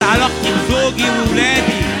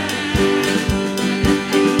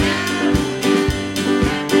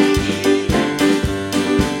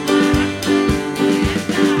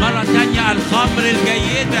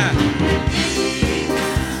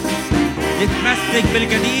اتمسك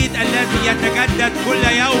بالجديد الذي يتجدد كل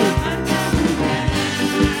يوم.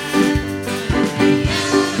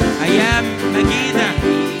 أيام مجيدة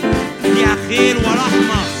فيها خير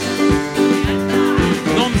ورحمة.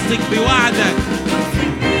 نمسك بوعدك،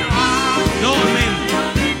 نؤمن.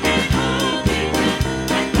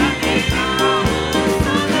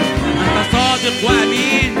 أنت صادق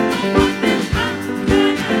وأمين.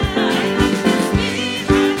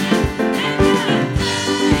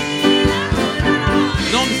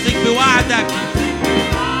 نمسك بوعدك.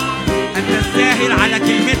 أنت الساهل على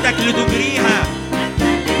كلمتك لتجريها.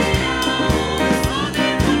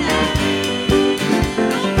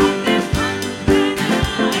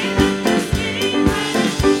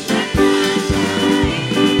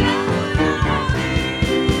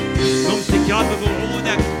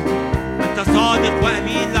 صادق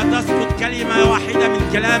وأمين، لا تسقط كلمة واحدة من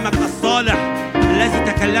كلامك الصالح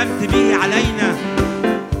الذي تكلمت به علينا.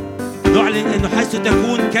 نعلن أنه حيث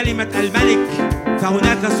تكون كلمة الملك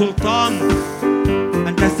فهناك سلطان.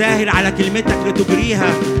 أنت ساهل على كلمتك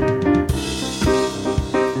لتجريها.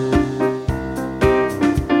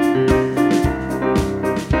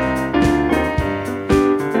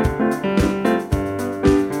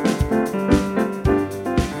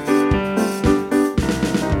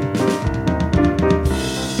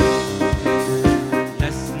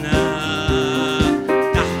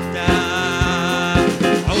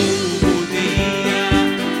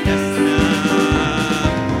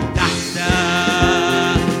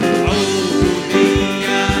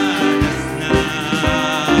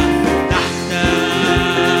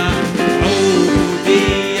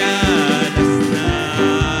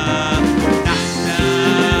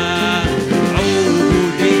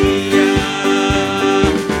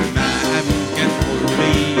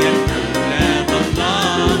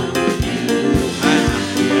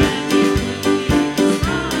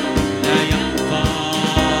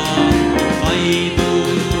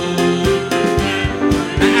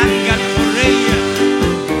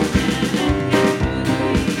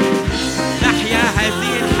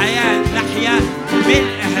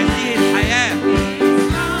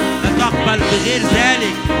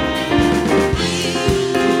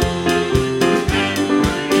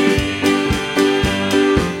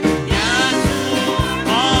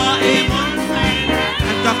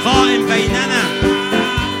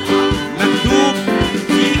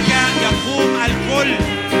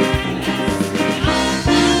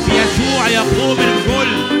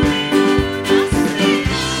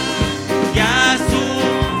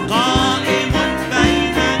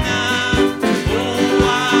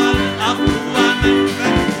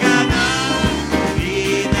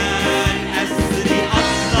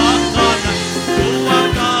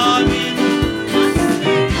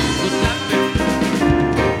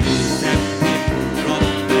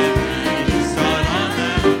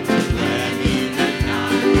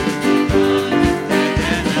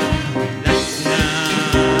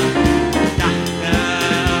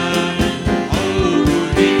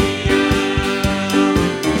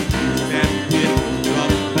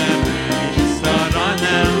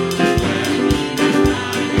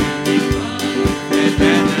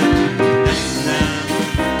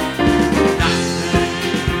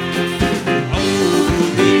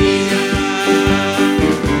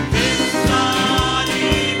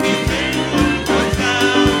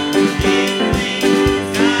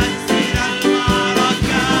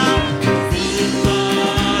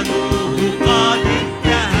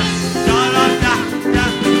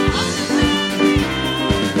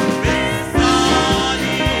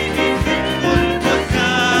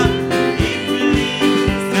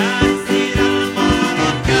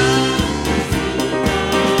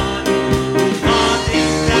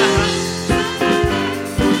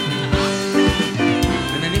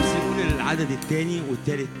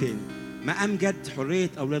 حرية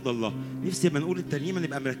أولاد الله. نفسي ما نقول الترنيمة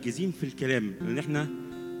نبقى مركزين في الكلام، لأن احنا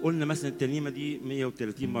قلنا مثلا الترنيمة دي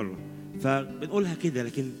 130 مرة فبنقولها كده،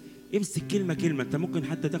 لكن امسك كلمة كلمة. أنت ممكن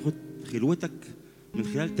حتى تاخد خلوتك من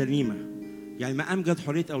خلال ترنيمة. يعني ما أمجد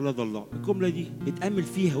حرية أولاد الله، الجملة دي اتأمل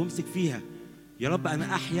فيها وامسك فيها. يا رب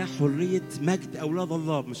أنا أحيا حرية مجد أولاد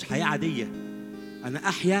الله، مش حياة عادية. أنا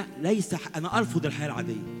أحيا ليس أنا أرفض الحياة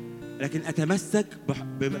العادية، لكن أتمسك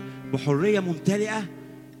بحرية ممتلئة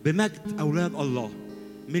بمجد أولاد الله.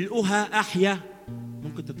 ملؤها أحيا.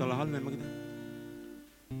 ممكن تطلعها لنا المجد؟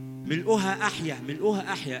 ملؤها أحيا،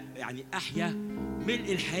 ملؤها أحيا، يعني أحيا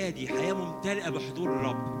ملء الحياة دي حياة ممتلئة بحضور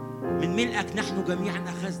الرب. من ملئك نحن جميعا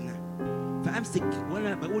أخذنا. فأمسك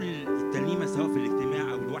وأنا بقول الترنيمة سواء في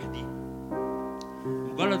الاجتماع أو لوحدي،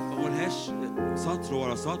 مجرد ما أقولهاش سطر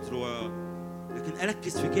ورا سطر لكن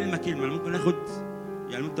أركز في كلمة كلمة. ممكن أخد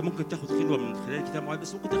يعني انت ممكن تاخد خلوه من خلال كتاب معين،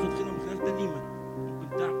 بس ممكن تاخد خلوه من خلال ترنيمه،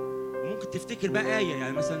 ممكن تعمل، وممكن تفتكر بقى ايه.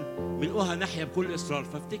 يعني مثلا ملؤها نحيا بكل اصرار،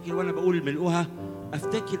 فافتكر وانا بقول ملؤها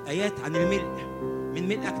افتكر ايات عن الملء. من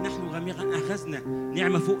ملئك نحن غميقا اخذنا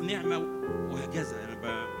نعمه فوق نعمه، وهكذا. يعني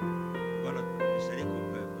برضه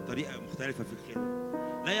بشاركهم بطريقه مختلفه في الخلوه.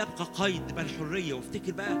 لا يبقى قيد بل حريه،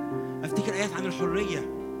 وافتكر بقى افتكر ايات عن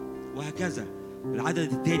الحريه وهكذا.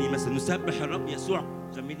 العدد الثاني مثلا نسبح الرب يسوع.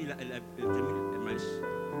 كملي. لا كملي معلش.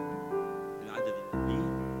 العدد اللي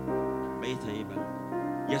بيتها ايه بقى؟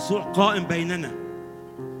 يسوع قائم بيننا.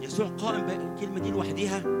 يسوع قائم الكلمه دي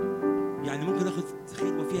لوحديها يعني ممكن اخد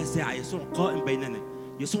خلوه فيها ساعه. يسوع قائم بيننا.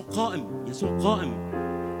 يسوع قائم. يسوع قائم.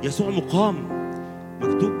 يسوع مقام.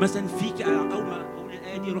 مكتوب مثلا فيك، اول ما اقول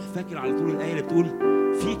الايه دي روح فاكر على طول الايه اللي بتقول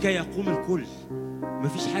فيك يقوم الكل.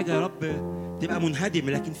 مفيش حاجه يا رب تبقى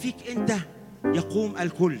منهدمه، لكن فيك انت يقوم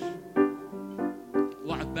الكل.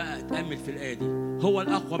 واقعد بقى اتامل في الايه دي. هو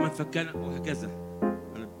الاقوى من فكنا، وهكذا.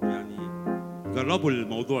 انا يعني جربوا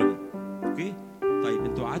الموضوع ده. اوكي طيب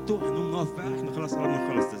انتوا قعدتوا، هنقوم نقف بقى. احنا خلاص قربنا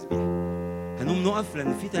نخلص تسبيح. هنقوم نقف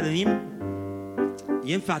لان في ترانيم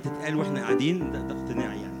ينفع تتقال واحنا قاعدين، ده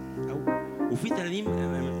اقتناع يعني. وفي ترانيم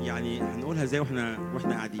يعني هنقولها زي واحنا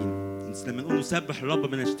قاعدين. لما نقول نسبح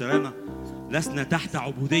الرب من اشترانا، لسنا تحت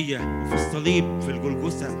عبوديه. وفي الصليب في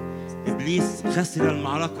الجلجثه ابليس خسر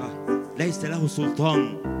المعركه، ليس له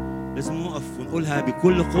سلطان. لازم نقف ونقولها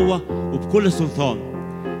بكل قوه وبكل سلطان.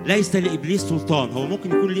 ليس لابليس سلطان. هو ممكن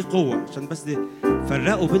يكون ليه قوه، عشان بس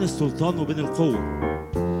فرقوا بين السلطان وبين القوه.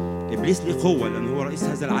 ابليس ليه قوه لانه هو رئيس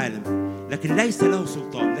هذا العالم، لكن ليس له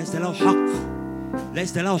سلطان، ليس له حق.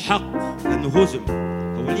 ليس له حق لانه هزم.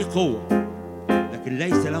 هو ليه قوه لكن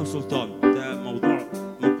ليس له سلطان. ده موضوع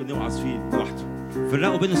ممكن نوعظ فيه لوحده.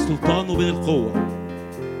 فرقوا بين السلطان وبين القوه.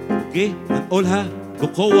 اوكي هنقولها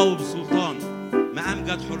بقوه وبسلطان. ما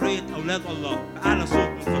امجد حريه اولاد الله. باعلى صوت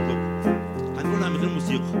من فضلكم. هنقولها من غير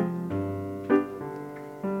موسيقى.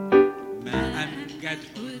 ما امجد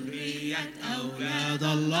حريه اولاد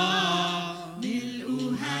الله،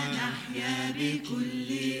 ملؤها نحيا بكل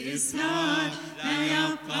إصرار. لا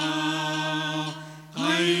يبقى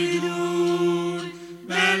قيد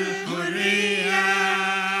بل حرية.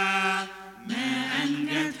 ما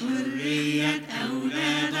أمجد حرية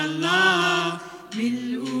أولاد الله،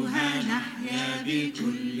 ملؤها نحيا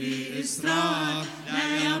بكل إصرار. لا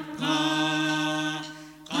يبقى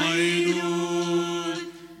قيد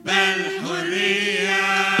بل حرية.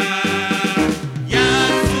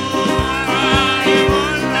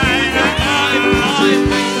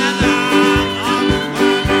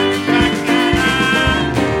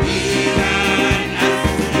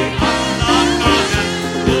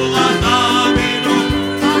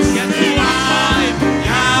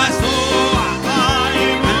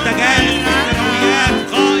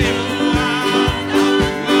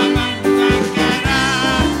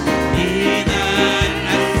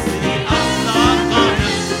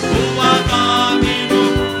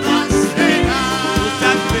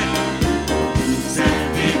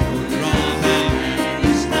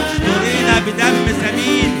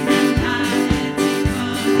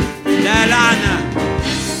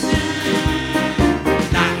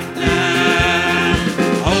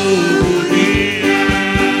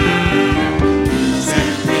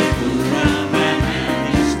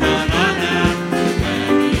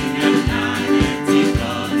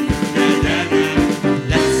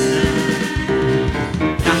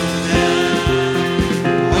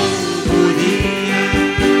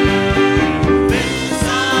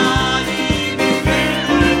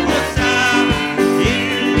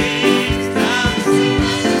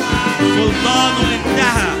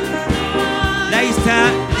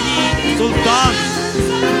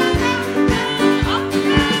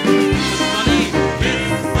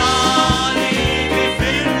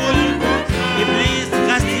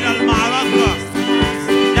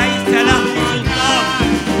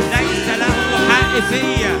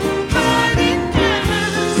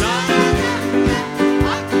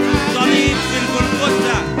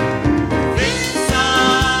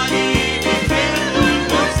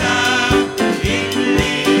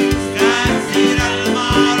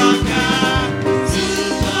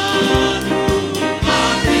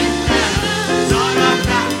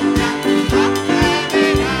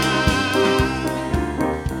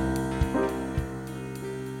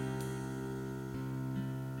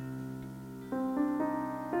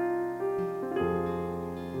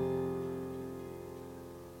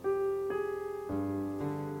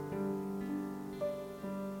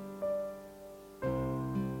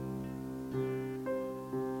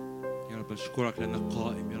 بشكرك لأنك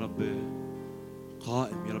قائم يا رب.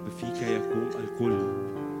 قائم يا رب. فيك يقوم الكل.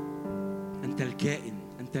 أنت الكائن.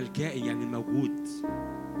 أنت الكائن يعني الموجود،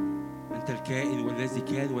 أنت الكائن والذي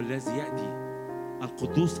كان والذي يأتي،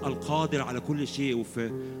 القدوس القادر على كل شيء.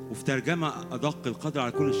 وفي ترجمة أدق، القادر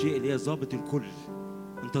على كل شيء اللي هي ضابط الكل.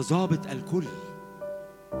 أنت ضابط الكل،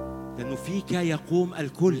 لأنه فيك يقوم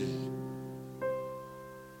الكل.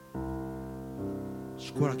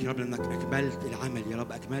 أشكرك يا رب لأنك أكملت العمل، يا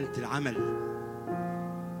رب أكملت العمل.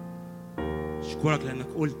 أشكرك لأنك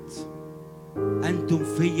قلت أنتم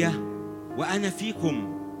فيا وأنا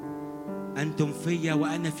فيكم، أنتم فيا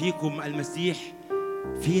وأنا فيكم، المسيح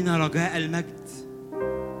فينا رجاء المجد.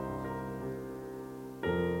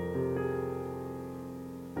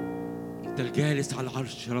 أنت الجالس على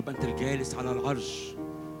العرش يا رب، أنت الجالس على العرش،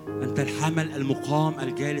 أنت الحمل المقام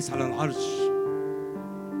الجالس على العرش.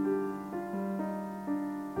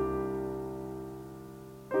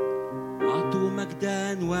 أعطوا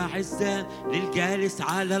مجدا وعزا للجالس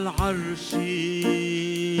على العرش،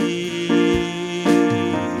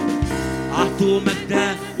 أعطوا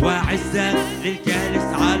مجدا وعزا للجالس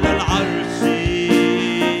على العرش،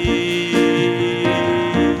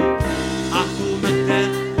 أعطوا مجدا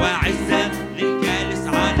وعزا للجالس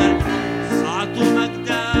على العرش، أعطوا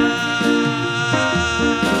مجدا،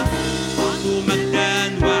 أعطوا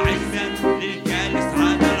مجدا وعزا للجالس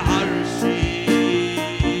على العرش،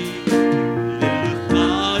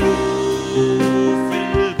 للخروف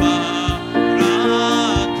البركة،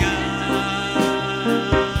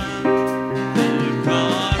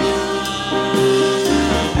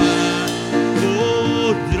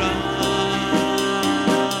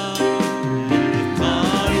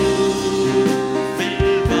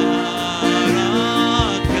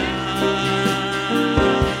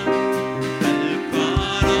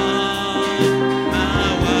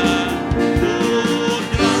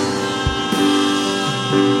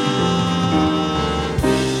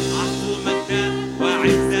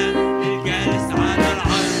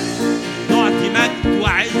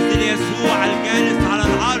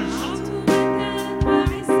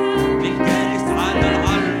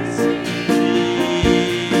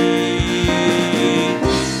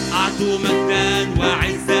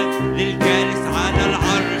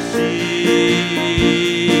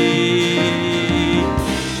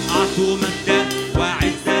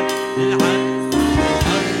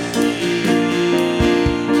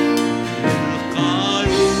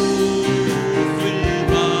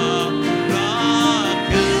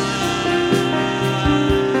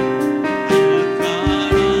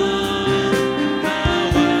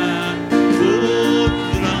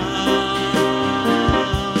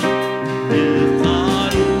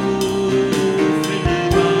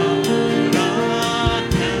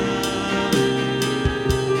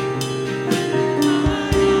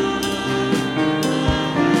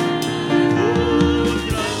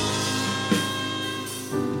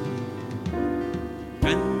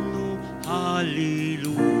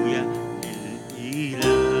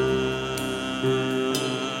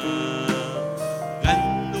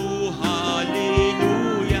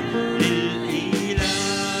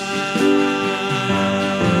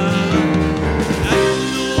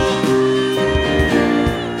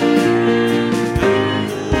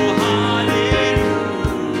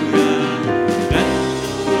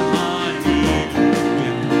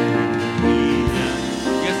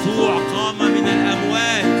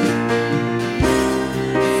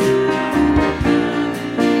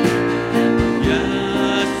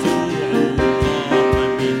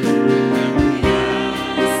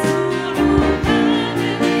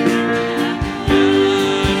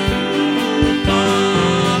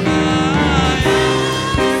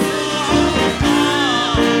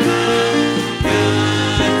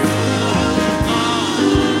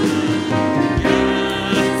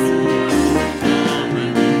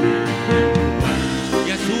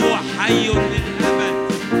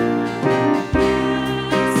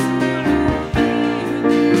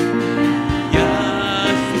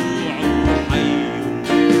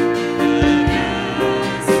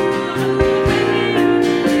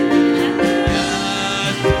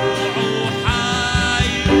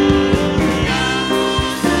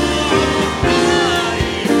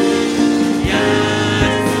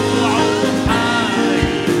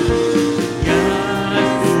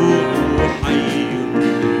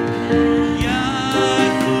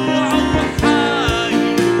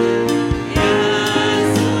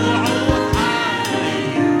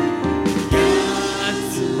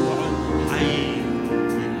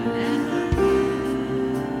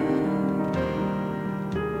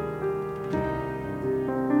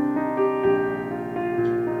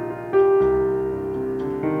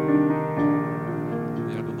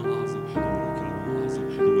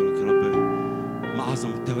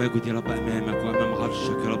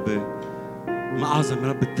 ما أعظم يا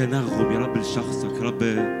رب التنغم يا رب لشخصك يا رب.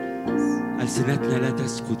 ألسنتنا لا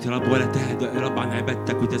تسكت يا رب ولا تهدأ يا رب عن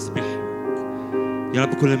عبادتك وتسبيحك يا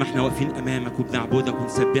رب. كل ما احنا واقفين أمامك وبنعبدك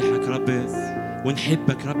ونسبحك يا رب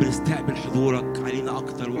ونحبك يا رب، نستقبل حضورك علينا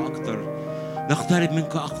أكتر وأكتر، نقترب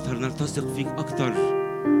منك أكتر، نلتصق فيك أكتر،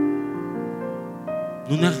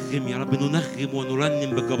 ننغم يا رب، ننغم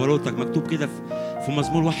ونرنم بجبروتك. مكتوب كده في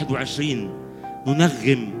مزمور 21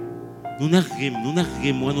 ننغم ننغم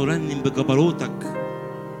ننغم ونرنم بجبروتك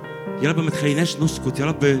يا رب. ما تخليناش نسكت يا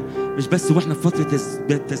رب، مش بس واحنا في فترة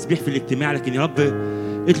التسبيح في الاجتماع، لكن يا رب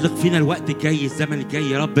اطلق فينا الوقت الجاي، الزمن الجاي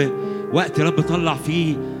يا رب، وقت يا رب نطلع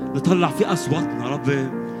فيه أصواتنا يا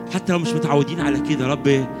رب، حتى لو مش متعودين على كده يا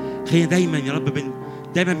رب. خلينا دايما يا رب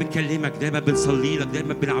دايما بنكلمك، دايما بنصلي لك،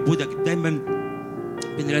 دايما بنعبدك، دايما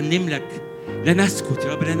بنرنم لك. لا نسكت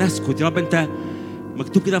يا رب، لا نسكت يا رب. انت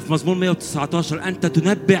مكتوب كده في مزمور 119 انت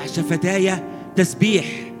تنبع شفتايا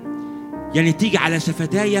تسبيح، يعني تيجي على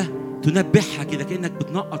شفتايا تنبحها كده، كأنك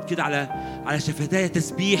بتنقط كده على شفتايا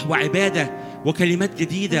تسبيح وعبادة وكلمات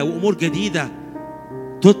جديدة وأمور جديدة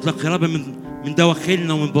تطلق يا رب من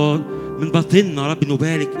دواخلنا ومن باطننا يا رب.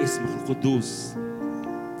 نبارك اسمك القدوس.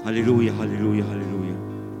 هللويا هللويا هللويا.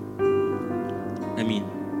 امين.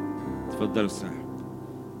 تفضلوا استراحوا.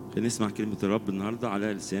 نسمع كلمة الرب النهارده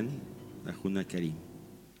على لسان اخونا كريم.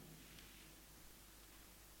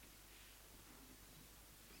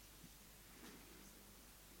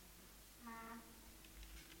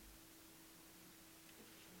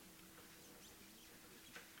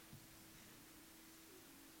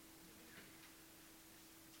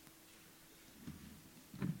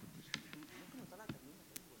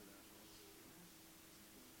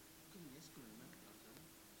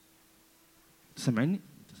 سامعني؟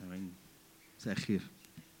 انت سامعني؟ مساء الخير.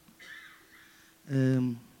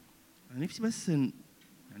 انا نفسي بس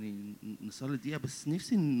يعني نصلي دقيقة، بس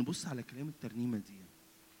نفسي نبص على كلام الترنيمة دي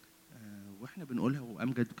واحنا بنقولها،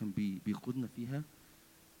 وامجد كان بيقودنا فيها.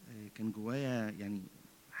 كان جوايا يعني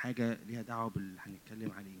حاجة ليها دعوة باللي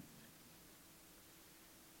هنتكلم عليه.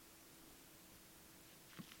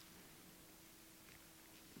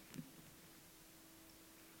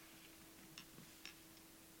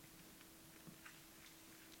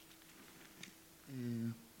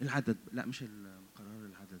 العدد، لا مش القرار،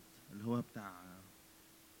 العدد اللي هو بتاع،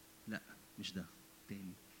 لا مش ده،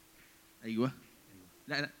 تاني. ايوه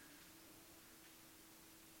لا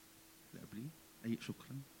قبليه. اي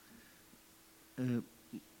شكرا.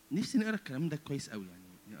 نفسي نقرا الكلام ده كويس قوي، يعني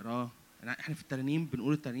نقراه. احنا في الترانيم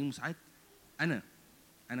بنقول الترانيم، وساعات انا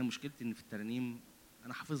مشكلتي ان في الترانيم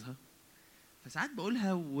انا حافظها، فساعات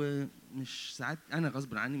بقولها ومش، ساعات انا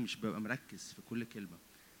غصب عني مش ببقى مركز في كل كلمه.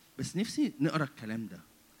 بس نفسي نقرا الكلام ده.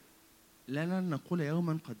 لا نقول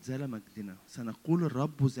يوما قد زال مجدنا، سنقول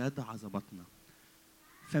الرب زاد عظمتنا.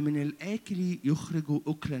 فمن الآكل يخرج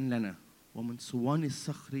أكلا لنا، ومن صوان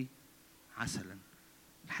الصخر عسلا.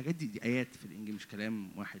 الحاجات دي آيات في الإنجيل، مش كلام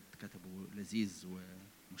واحد كتبه لذيذ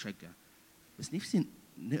ومشجع. بس نفسي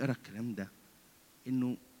نقرا الكلام ده،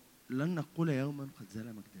 إنه لن نقول يوما قد زال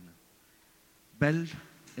مجدنا، بل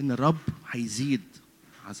إن الرب هيزيد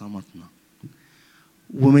عظمتنا.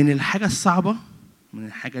 ومن الحاجة الصعبة، من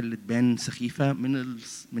الحاجة اللي تبان سخيفة،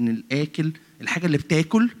 من الآكل، الحاجة اللي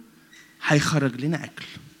بتاكل هيخرج لنا أكل.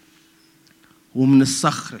 ومن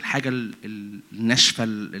الصخر، الحاجة الناشفة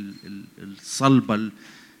الصلبة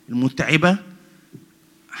المتعبة،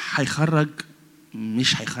 هيخرج،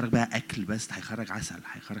 مش هيخرج بقى أكل بس، هيخرج عسل،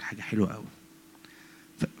 هيخرج حاجة حلوة قوي.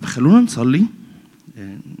 فخلونا نصلي،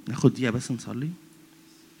 ناخد دقيقة بس نصلي.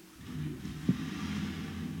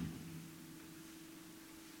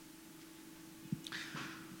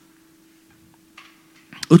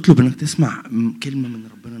 اطلب انك تسمع كلمة من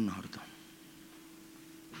ربنا النهاردة.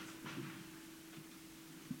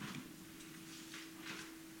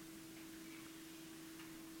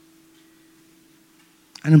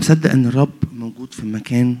 انا مصدق ان الرب موجود في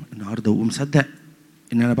المكان النهاردة، ومصدق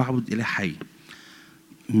ان انا بعبد اله حي،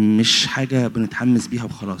 مش حاجة بنتحمس بيها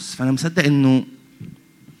وخلاص. فانا مصدق انه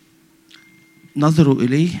نظروا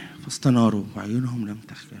اليه فاستناروا وعيونهم لم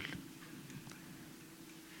تخجل،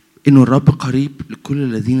 إنه الرب قريب لكل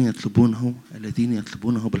الذين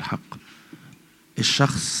يطلبونه بالحق.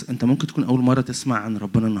 الشخص، أنت ممكن تكون أول مرة تسمع عن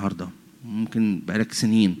ربنا النهاردة، ممكن بقالك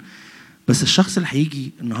سنين، بس الشخص اللي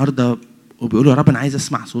هيجي النهاردة وبيقول يا رب أنا عايز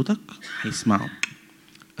أسمع صوتك هيسمعه.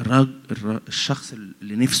 الشخص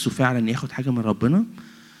اللي نفسه فعلا ياخد حاجة من ربنا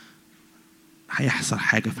هيحصل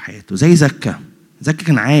حاجة في حياته. زي زكا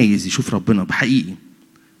كان عايز يشوف ربنا بحقيقي،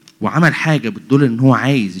 وعمل حاجة بتدل إن هو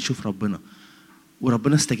عايز يشوف ربنا،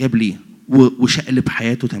 وربنا استجاب ليه وشقلب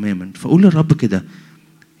حياته تماما. فقول للرب كده،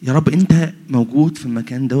 يا رب انت موجود في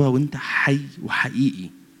المكان ده وانت حي وحقيقي،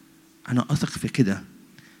 انا اثق في كده.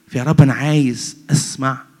 فيا رب انا عايز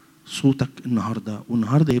اسمع صوتك النهارده،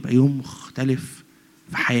 والنهارده يبقى يوم مختلف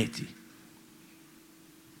في حياتي.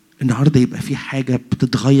 النهارده يبقى في حاجه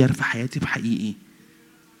بتتغير في حياتي بحقيقي،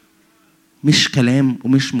 مش كلام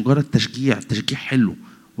ومش مجرد تشجيع حلو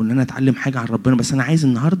وان انا اتعلم حاجه عن ربنا، بس انا عايز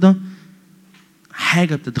النهارده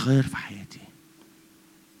حاجه بتتغير في حياتي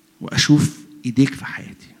واشوف ايديك في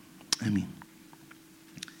حياتي. امين.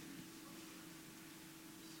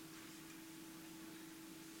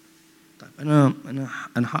 طيب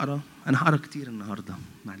انا هقرا كتير النهارده،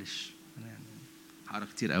 معلش انا يعني هقرا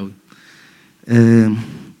كتير قوي.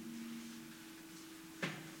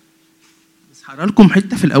 بس هقرا لكم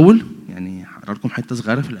حته في الاول، يعني هقرا لكم حته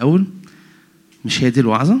صغيره في الاول، مش هي دي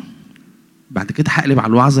الوعظه. بعد كده هقلب على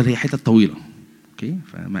الوعظه اللي هي حته طويله، اوكي؟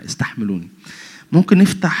 فما استحملوني. ممكن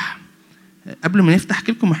نفتح، قبل ما نفتح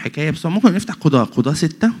احكي لكم الحكايه، بس ممكن نفتح قضاة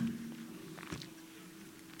 6.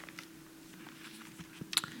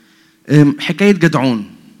 حكايه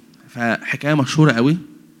جدعون، فحكايه مشهوره قوي.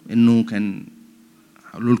 انه كان،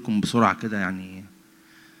 هقول لكم بسرعه كده يعني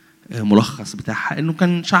ملخص بتاعها، انه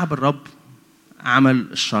كان شعب الرب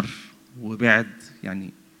عمل الشر وبعد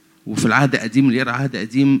يعني. وفي العهد القديم، اللي يقرا عهد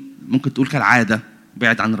قديم ممكن تقول كالعاده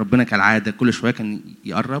بعد عن ربنا كالعاده، كل شويه كان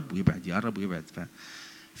يقرب ويبعد، يقرب ويبعد.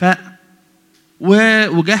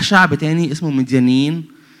 وجاه شعب تاني اسمه مديانيين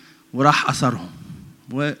وراح أثرهم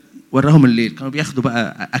ووراهم الليل. كانوا بياخدوا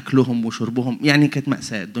بقى أكلهم وشربهم، يعني كانت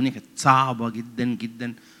مأساة، الدنيا كانت صعبة جدا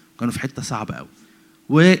جدا، كانوا في حتة صعبة قوي.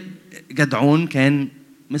 وجدعون كان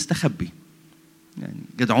مستخبي، يعني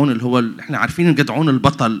جدعون اللي هو احنا عارفين جدعون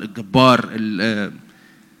البطل الجبار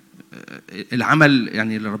العمل،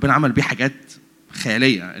 يعني اللي ربنا عمل بيه حاجات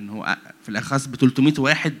خيالية، انه في الأخص ب 300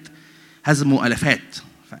 واحد هزموا ألفات.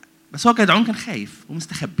 بس هو جدعون كان خايف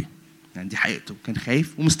ومستخبي، يعني دي حقيقته، كان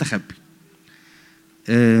خايف ومستخبي.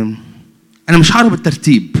 انا مش هقرا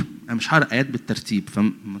بالترتيب، انا مش هقرا ايات بالترتيب،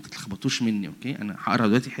 فما تتلخبطوش مني، اوكي؟ انا هقرا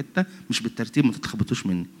دلوقتي حته مش بالترتيب، ما تتلخبطوش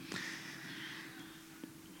مني.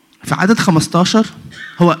 في عدد 15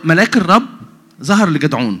 هو ملاك الرب ظهر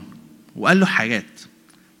لجدعون وقال له حاجات،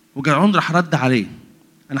 وجدعون راح رد عليه.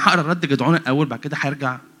 انا هقرا رد جدعون الاول، بعد كده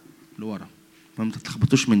هرجع لورا، فما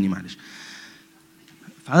تتلخبطوش مني معلش.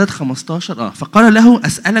 في عدد 15 فقال له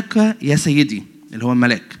أسألك يا سيدي، اللي هو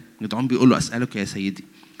الملاك جدعون بيقول له أسألك يا سيدي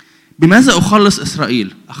بماذا أخلص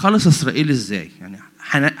إسرائيل؟ أخلص إسرائيل إزاي؟ يعني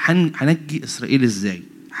هنجي إسرائيل إزاي؟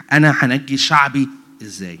 أنا هنجي شعبي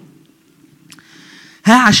إزاي؟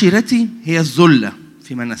 ها عشيرتي هي الذلة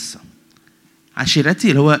في منسى. عشيرتي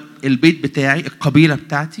اللي هو البيت بتاعي، القبيلة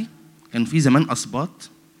بتاعتي. كان في زمان أسباط،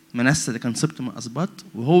 منسى ده كان سبط من أسباط،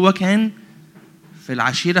 وهو كان في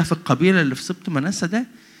العشيرة في القبيلة اللي في سبط منسى ده،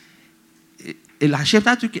 العشيرة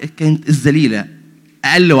بتاعته كانت الذليلة،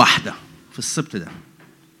 أقل واحدة في السبط ده،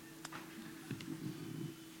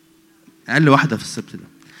 أقل واحدة في السبط ده.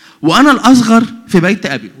 وأنا الأصغر في بيت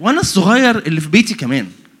أبي، وأنا الصغير اللي في بيتي كمان.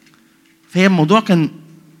 فهي الموضوع كان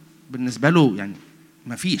بالنسبة له يعني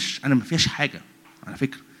ما فيش حاجة على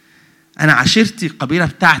فكرة. أنا عشيرتي القبيلة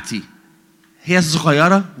بتاعتي هي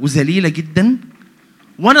الصغيرة وذليلة جدا،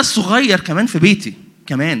 وانا الصغير كمان في بيتي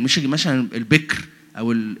كمان، مش مثلا البكر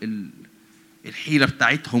او الحيله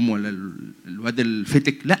بتاعتهم ولا الواد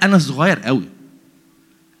الفتك، لا انا الصغير قوي،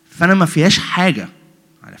 فانا ما فيهاش حاجه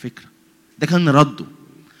على فكره. ده كان رده.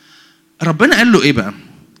 ربنا قال له ايه بقى؟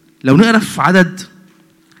 لو نقرا في عدد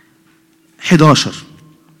 11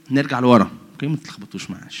 نرجع لورا، اوكي؟ ما تتلخبطوش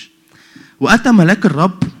معاش. واتى ملاك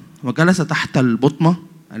الرب وجلس تحت البطمه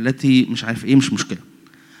التي مش عارف ايه، مش مشكله.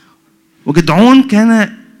 وجدعون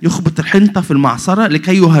كان يخبط الحنطة في المعصرة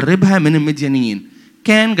لكي يهربها من المديانيين.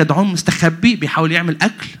 كان جدعون مستخبي بيحاول يعمل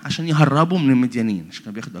أكل عشان يهربه من المديانيين، عشان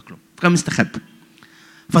كان بياخد أكلهم، كان مستخبي.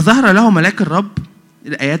 فظهر له ملاك الرب،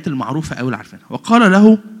 الآيات المعروفة أوي اللي عارفينها، وقال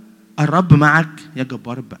له الرب معك يا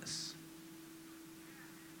جبار البأس.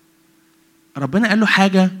 ربنا قال له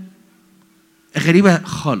حاجة غريبة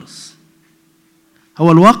خالص.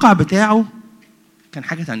 هو الواقع بتاعه كان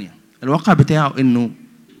حاجة تانية. الواقع بتاعه إنه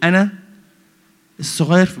أنا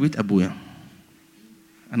الصغير في بيت أبويا،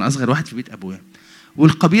 أنا أصغر واحد في بيت أبويا،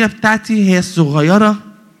 والقبيلة بتاعتي هي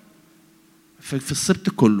الصغيرة في السبط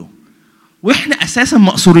كله، وإحنا أساساً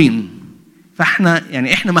مقصورين، فإحنا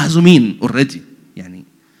يعني إحنا مهزومين أوريدي يعني.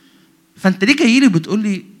 فأنت ليه جاي لي بتقول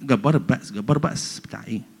لي جبار البأس؟ جبار بأس بتاع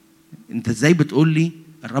إيه؟ أنت إزاي بتقول لي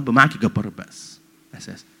الرب معك جبار البأس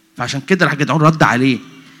أساساً؟ فعشان كده راح جدعون رد عليه،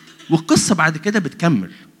 والقصة بعد كده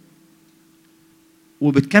بتكمل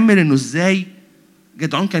إنه إزاي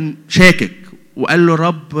جدعون كان شاكك، وقال له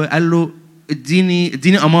رب، قال له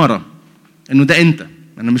اديني أمارة إنه ده أنت.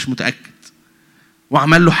 انا مش متاكد.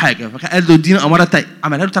 وعمل له حاجه فقال له اديني اماره تانية،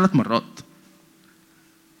 عملها له 3 مرات.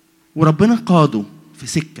 وربنا قاده في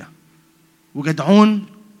سكه، وجدعون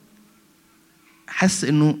حس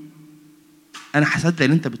انه انا هصدق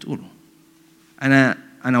اللي انت بتقوله.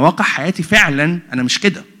 انا واقع حياتي فعلا انا مش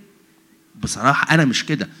كده، بصراحه انا مش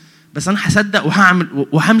كده، بس انا هصدق وهعمل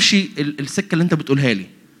وهمشي السكه اللي انت بتقولها لي.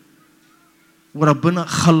 وربنا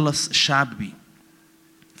خلص الشعب بيه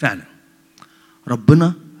فعلا.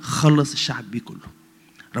 ربنا خلص الشعب بيه كله.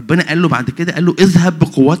 ربنا قال له بعد كده، قال له اذهب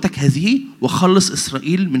بقوتك هذه وخلص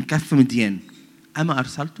اسرائيل من كف مديان، اما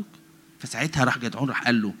ارسلتك. فساعتها راح جدعون راح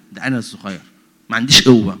قال له ده انا الصغير ما عنديش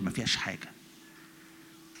قوه، ما فيهاش حاجه.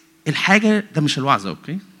 الحاجه ده مش الوعظه،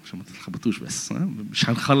 اوكي؟ عشان ما تتخبطوش، بس مش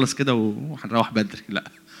هنخلص كده وهنروح بدري،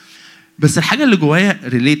 لا. بس الحاجه اللي جوايا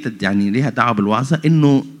ريليتد، يعني ليها دعوه بالوعظه،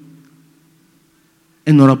 انه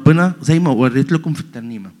ربنا زي ما وريت لكم في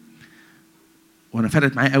الترنيمه، وانا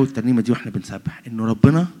فرقت معايا قوي الترنيمه دي واحنا بنسبح، انه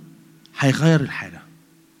ربنا هيغير الحاله.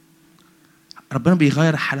 ربنا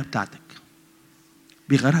بيغير الحاله بتاعتك،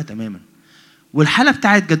 بيغيرها تماما. والحاله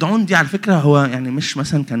بتاعت جدعون دي على فكره هو يعني مش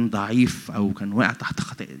مثلا كان ضعيف او كان واقع تحت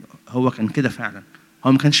خطيه، هو كان كده فعلا.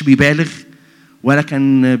 هو ما كانش بيبالغ ولا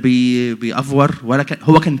كان بيأفور ولا كان،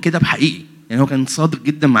 هو كان كده بحقيقي. يعني هو كان صادق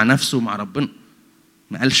جدا مع نفسه ومع ربنا،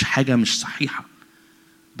 ما قالش حاجه مش صحيحه.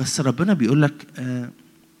 بس ربنا بيقول لك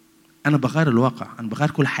انا بغير الواقع، انا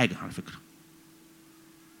بغير كل حاجه على فكره.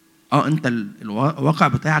 انت الواقع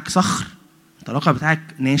بتاعك صخر، انت الواقع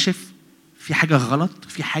بتاعك ناشف، في حاجه غلط،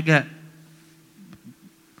 في حاجه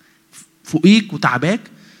فوقيك وتعباك،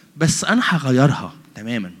 بس انا هغيرها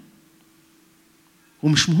تماما.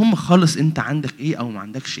 ومش مهم خالص انت عندك ايه او ما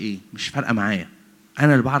عندكش ايه، مش فارقه معايا،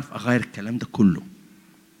 انا اللي بعرف اغير الكلام ده كله.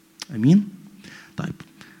 امين. طيب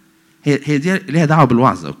هي دي ليها دعوه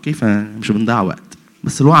بالوعظه، اوكي؟ فمش بنضيع وقت.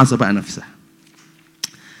 بس الوعظه بقى نفسها،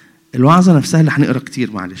 الوعظه نفسها اللي هنقرا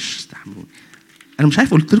كتير، معلش استحملوني. انا مش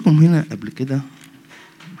عارف قلت لكم هنا قبل كده،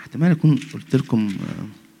 احتمال اكون قلت لكم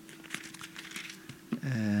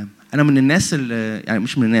انا من الناس اللي يعني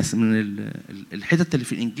مش من الناس، من الحتت اللي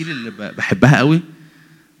في الانجيل اللي بحبها قوي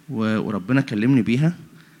وربنا كلمني بيها،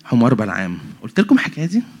 حمار بلعام. قلت لكم الحكايه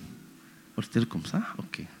دي؟ قلت لكم صح؟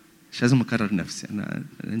 اوكي، مش لازم اكرر نفسي.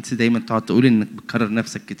 انت دايما تقعد تقولي انك بتكرر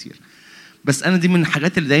نفسك كتير، بس انا دي من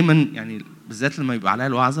الحاجات اللي دايما يعني بالذات لما يبقى عليها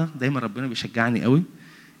الوعظه دايما ربنا بيشجعني قوي،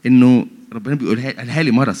 انه ربنا قالها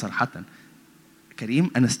لي مره صراحه،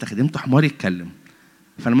 كريم انا استخدمت حمار يتكلم،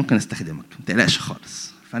 فانا ممكن استخدمك، ما تقلقش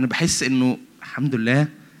خالص. فانا بحس انه الحمد لله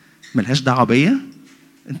ملهاش دعوه بيا،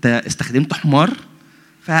 انت استخدمت حمار،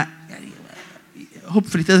 ف يعني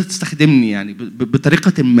هوبفلي تقدر تستخدمني يعني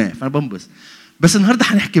بطريقه ما، فانا بنبسط. بس النهارده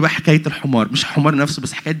هنحكي بقى حكايه الحمار، مش الحمار نفسه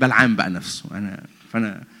بس حكايه بلعام بقى نفسه.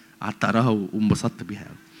 فانا قعدت اقراها وانبسطت بيها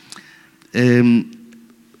قوي.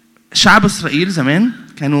 شعب اسرائيل زمان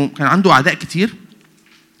كان عنده اعداء كتير،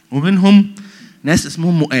 ومنهم ناس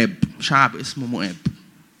اسمهم مؤاب، شعب اسمه مؤاب،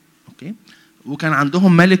 اوكي؟ وكان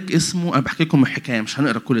عندهم ملك اسمه، انا بحكي لكم الحكايه مش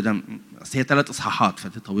هنقرا كل ده، بس هي 3 اصحاحات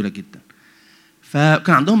فدي طويله جدا.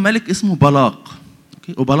 فكان عندهم ملك اسمه بلاق،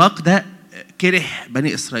 اوكي؟ وبلاق ده كره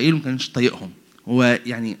بني اسرائيل وما كانش طايقهم، هو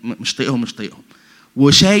يعني مش طايقهم،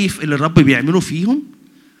 وشايف اللي الرب بيعمله فيهم،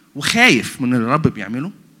 وخايف من اللي الرب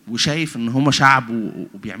بيعمله، وشايف ان هم شعب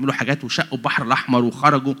وبيعملوا حاجات وشقوا البحر الاحمر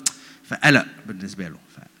وخرجوا، فقلق بالنسبه له.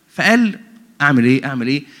 فقال اعمل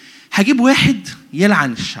ايه؟ هجيب واحد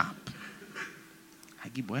يلعن الشعب،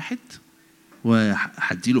 هجيب واحد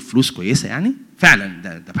وهديله فلوس كويسه، يعني فعلا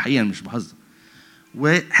ده بحقيقه مش بهزر،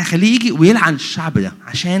 وهخليه يجي ويلعن الشعب ده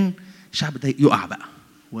عشان الشعب ده يقع بقى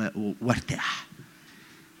وارتاح.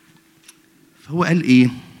 فهو قال ايه؟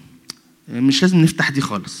 مش لازم نفتح دي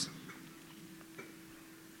خالص.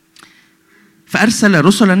 فارسل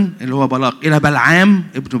رسلا اللي هو بلاق الى بلعام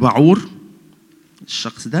ابن بعور،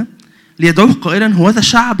 الشخص ده، ليدعوه قائلا هوذا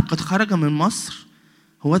شعب قد خرج من مصر،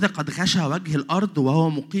 هوذا قد غشى وجه الارض وهو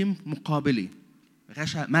مقيم مقابلي.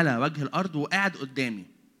 غشى، ملا وجه الارض وقاعد قدامي.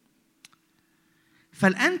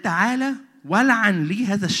 فالان تعالى ولعن لي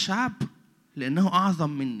هذا الشعب لانه اعظم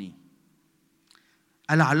مني،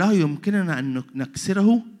 ألعله يمكننا ان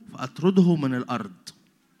نكسره فاطرده من الارض،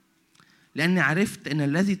 لاني عرفت ان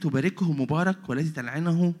الذي تباركه مبارك والذي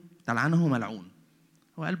تلعنه ملعون.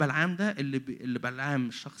 هو قال بلعام ده اللي بلعام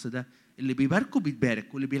الشخص ده اللي بيباركه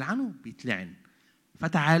بيتبارك واللي بيلعنه بيتلعن.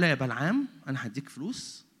 فتعالى يا بلعام انا هديك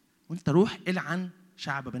فلوس وانت روح العن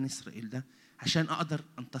شعب بني اسرائيل ده عشان اقدر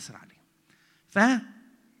انتصر عليه.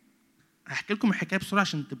 هحكي لكم الحكايه بسرعه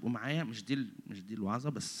عشان تبقوا معايا، مش دي الوعظه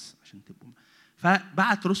بس عشان تبقوا.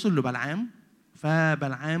 فبعت رسل لبلعام،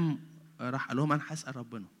 فبلعام راح قال لهم انا هسال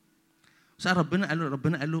ربنا. سال ربنا،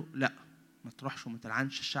 ربنا قال له لا، ما تروحش وما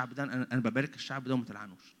تلعنش الشعب ده، انا ببارك الشعب ده وما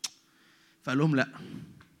تلعنوش. فقال لهم لا،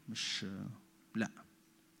 مش لا.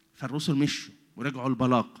 فالرسل مشوا ورجعوا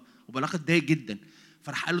لبلاق، وبلاق اتضايق جدا،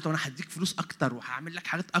 فراح قال له طب انا هديك فلوس اكتر وهعمل لك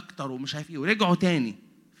حاجات اكتر ومش عارف ايه، ورجعوا تاني.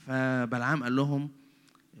 فبلعام قال لهم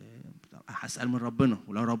هسأل من ربنا،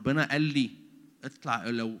 ولو ربنا قال لي اطلع،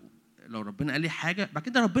 لو ربنا قال لي حاجه. بعد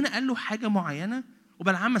كده ربنا قال له حاجه معينه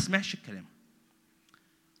وبلعام ما سمعش الكلام،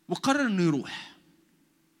 وقرر انه يروح،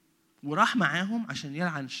 وراح معاهم عشان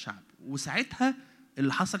يلعن الشعب. وساعتها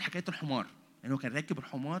اللي حصل حكايه الحمار، يعني هو كان راكب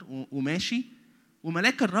الحمار وماشي،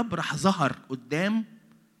 وملاك الرب راح ظهر قدام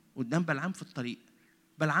بلعام في الطريق.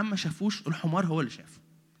 بلعام ما شافوش، الحمار هو اللي شافه،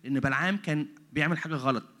 لان بلعام كان بيعمل حاجه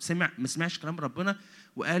غلط، ما سمعش كلام ربنا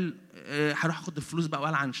وقال هروح اخد الفلوس بقى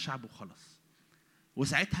والعن الشعب وخلاص.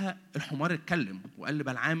 وساعتها الحمار اتكلم وقال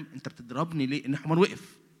لبلعام انت بتضربني ليه؟ ان الحمار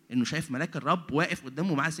وقف، انه شايف ملاك الرب واقف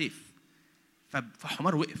قدامه معاه سيف،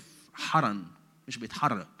 فالحمار وقف حرن مش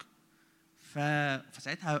بيتحرك.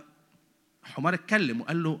 فساعتها الحمار اتكلم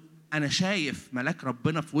وقال له انا شايف ملاك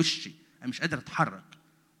ربنا في وشي، انا مش قادر اتحرك.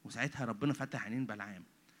 وساعتها ربنا فتح عينين بلعام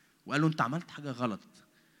وقال له انت عملت حاجه غلط،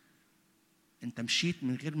 انت مشيت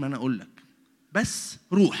من غير ما انا اقول لك، بس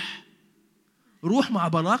روح مع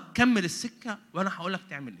بلاق كمل السكه وانا هقول لك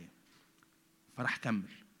تعمل ايه. فراح كمل،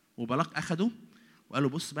 وبلاق اخده وقال له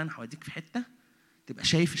بص بقى انا هوديك في حته تبقى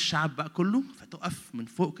شايف الشعب بقى كله، فتقف من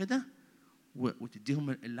فوق كده وتديهم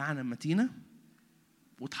اللعنه المتينه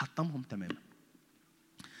وتحطمهم تماما.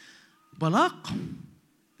 بلاق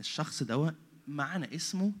الشخص ده معنى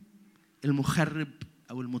اسمه المخرب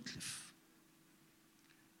او المتلف،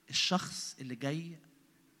 الشخص اللي جاي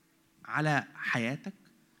على حياتك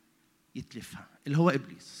يتلفها، اللي هو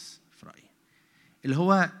ابليس في رايي، اللي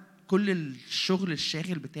هو كل الشغل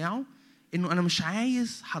الشاغل بتاعه انه انا مش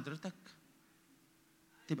عايز حضرتك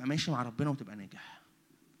تبقى ماشي مع ربنا وتبقى ناجح،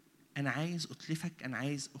 انا عايز اتلفك، انا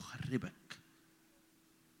عايز اخربك.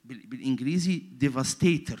 بالانجليزي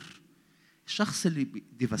ديفاستيتر، الشخص اللي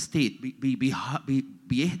ديفاستيت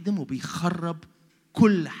بيهدم وبيخرب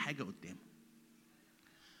كل حاجه قدامه.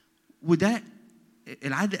 وده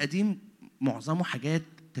العهد القديم معظمه حاجات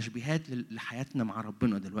تشبيهات لحياتنا مع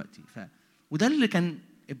ربنا دلوقتي. وده اللي كان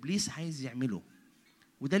ابليس عايز يعمله،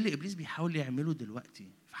 وده اللي ابليس بيحاول يعمله دلوقتي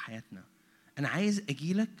في حياتنا. انا عايز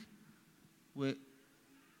اجيلك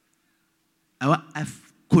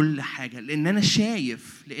واوقف كل حاجه، لانه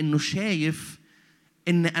شايف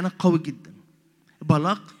ان انا قوي جدا.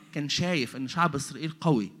 بلاق كان شايف ان شعب اسرائيل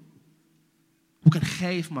قوي وكان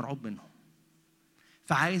خايف مرعوب منهم،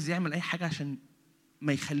 فعايز يعمل اي حاجه عشان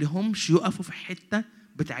ما يخليهمش يقفوا في الحته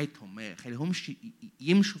بتاعتهم، ما يخليهمش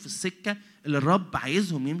يمشوا في السكه اللي الرب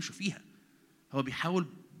عايزهم يمشوا فيها. هو بيحاول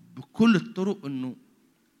بكل الطرق انه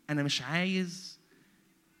انا مش عايز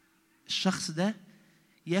الشخص ده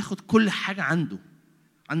ياخد كل حاجه عنده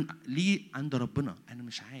ليه عند ربنا. انا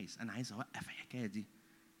مش عايز، انا عايز اوقف الحكايه دي.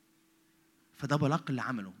 فده بلاق اللي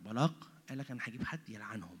عمله. بلاق قال لك انا هجيب حد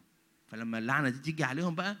يلعنهم، فلما اللعنه دي تيجي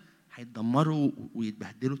عليهم بقى هيتدمروا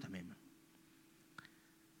ويتبهدلوا تماما.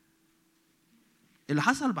 اللي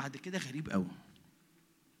حصل بعد كده غريب قوي.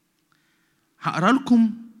 هقرا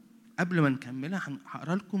لكم قبل ما نكملها،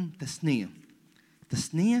 هقرا لكم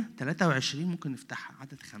تثنيه 23، ممكن نفتحها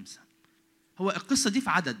عدد 5. هو القصه دي في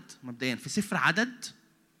عدد، مبدئيا في سفر عدد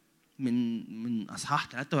من اصحاح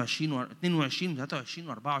 23 و22 و23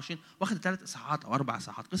 و24، واخد 3 اصحاحات او 4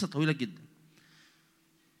 اصحاحات، قصه طويله جدا.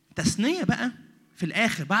 تثنيه بقى في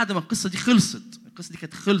الاخر بعد ما القصه دي خلصت، القصه دي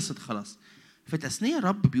كانت خلصت خلاص. في تثنيه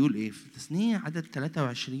الرب بيقول ايه؟ في تثنيه عدد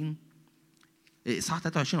 23 اصحاح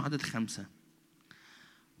 23 وعدد 5: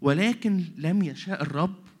 ولكن لم يشاء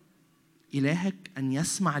الرب إلهك أن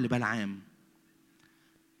يسمع لبلعام.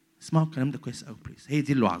 اسمعوا الكلام ده كويس قوي بليز، هي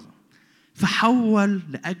دي الوعظة. فحول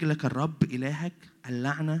لأجلك الرب إلهك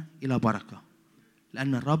اللعنة إلى بركة،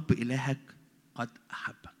 لأن الرب إلهك قد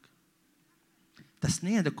أحبك.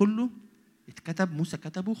 تثنية ده كله اتكتب، موسى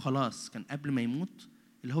كتبه خلاص، كان قبل ما يموت،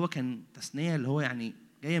 اللي هو كان تثنية اللي هو يعني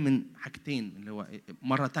جاية من حاجتين، اللي هو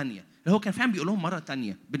مرة تانية، اللي هو كان فعلا بيقولهم مرة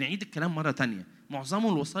تانية، بنعيد الكلام مرة تانية. معظمه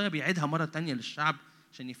الوصايا بيعيدها مرة تانية للشعب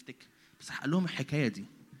عشان يفتكر، بس قال لهم الحكاية دي،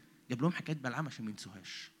 جاب لهم حكاية بلعام عشان ما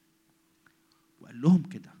ينسوهاش، وقال لهم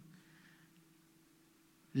كده: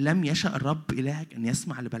 لم يشأ الرب إلهك أن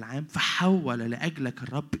يسمع لبلعام، فحول لأجلك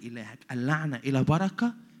الرب إلهك اللعنة إلى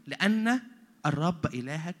بركة، لأن الرب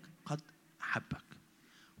إلهك قد أحبك.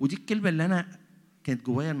 ودي الكلمة اللي أنا كانت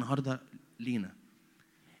جوايا النهاردة لينا،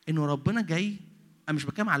 إنه ربنا جاي. أنا مش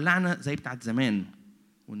بتكلم على اللعنة زي بتاعت زمان،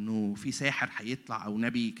 وإنه في ساحر هيطلع أو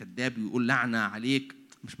نبي كذاب يقول لعنة عليك،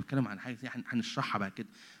 مش بتكلم عن حاجة دي، هنشرحها بعد كده.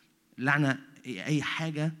 اللعنة أي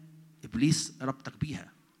حاجة إبليس ربطك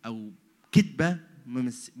بيها أو كذبه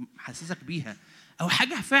محسسك بيها، او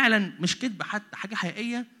حاجه فعلا مش كذبه، حتى حاجه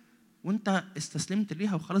حقيقيه وانت استسلمت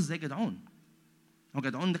ليها وخلاص، زي جدعون. هو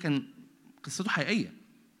جدعون ده كان قصته حقيقيه،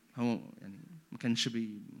 هو يعني ما كانش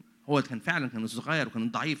هو كان فعلا كان صغير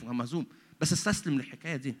وكان ضعيف وكان مهزوم، بس استسلم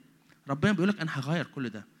للحكايه دي. ربنا بيقول لك انا هغير كل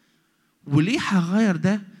ده. وليه هغير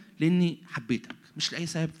ده؟ لاني حبيتك، مش لاي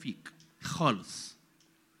سبب فيك خالص،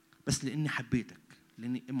 بس لاني حبيتك.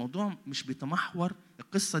 لان الموضوع مش بيتمحور،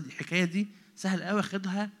 القصه دي الحكايه دي سهل قوي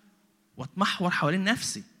اخدها واتمحور حوالين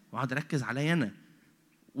نفسي واقعد اركز عليا انا،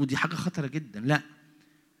 ودي حاجه خطره جدا. لا،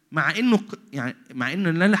 مع انه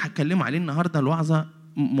اللي انا هتكلم عليه النهارده الوعظه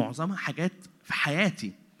معظمها حاجات في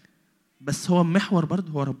حياتي، بس هو المحور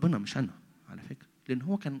برضه هو ربنا مش انا على فكره، لان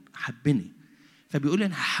هو كان حبني. فبيقول لي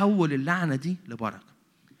انا هحول اللعنه دي لبركه.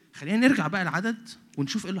 خلينا نرجع بقى العدد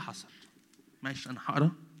ونشوف ايه اللي حصل. معلش انا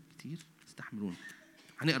هقرا كتير، استحملوني.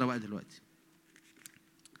 هنقرا بقى دلوقتي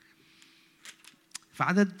في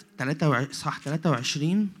عدد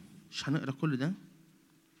 23. مش هنقرا كل ده.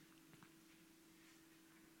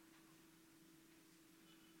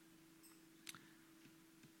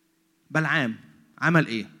 بلعام عمل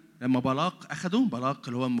ايه؟ لما بلاق اخده، بلاق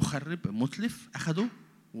اللي هو المخرب المتلف، اخده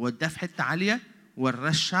ووداه في حته عاليه وراه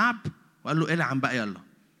الشعب وقال له العن بقى يلا.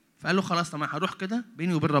 فقال له خلاص طبعا هروح كده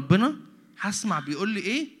بيني وبين ربنا، هسمع بيقول لي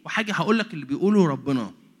ايه وحاجه هقول لك اللي بيقوله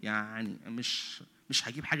ربنا، يعني مش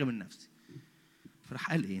هجيب حاجه من نفسي.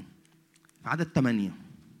 فراح قال ايه في عدد 8؟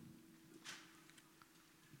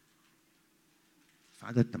 في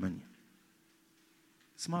عدد 8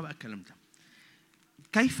 اسمعوا بقى الكلام ده.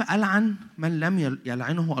 كيف ألعن من لم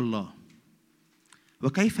يلعنه الله،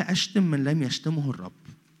 وكيف أشتم من لم يشتمه الرب؟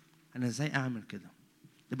 أنا إزاي أعمل كده؟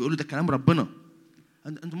 ده بيقولوا ده كلام ربنا.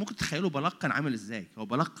 أنتوا ممكن تتخيلوا بلاق كان عامل إزاي؟ هو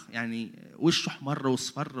بلاق يعني وشه احمر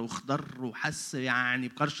واصفر واخضر وحس يعني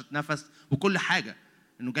بكرشة نفس وكل حاجة،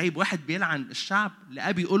 إنه جايب واحد بيلعن الشعب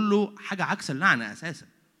لقاه بيقول له حاجة عكس اللعنة أساسا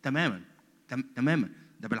تماما.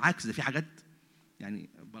 ده بالعكس، ده في حاجات يعني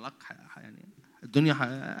بلاق يعني الدنيا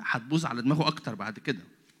هتبوظ على دماغه أكتر بعد كده.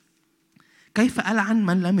 كيف ألعن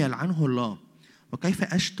من لم يلعنه الله، وكيف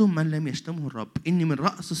أشتم من لم يشتمه الرب؟ إني من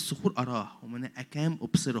رأس الصخور أراه ومن أكام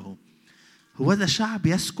أبصره. هو ذا شعب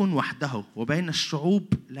يسكن وحده وبين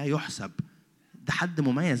الشعوب لا يحسب. ده حد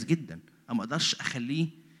مميز جدا، أما أقدرش أخليه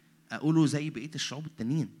أقوله زي بقية الشعوب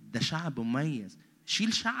التانيين. ده شعب مميز.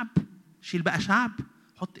 شيل بقى شعب،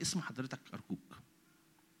 حط اسم حضرتك أرجوك.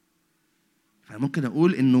 فممكن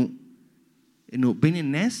أقول إنه بين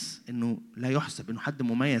الناس إنه لا يحسب، إنه حد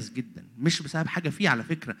مميز جدا، مش بسبب حاجة فيه. على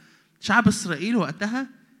فكرة شعب إسرائيل وقتها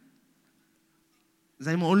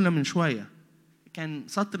زي ما قلنا من شوية كان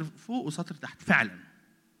سطر فوق وسطر تحت فعلا.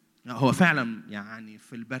 هو فعلا يعني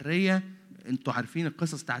في البرية انتوا عارفين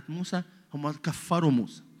القصص بتاعت موسى، هم كفروا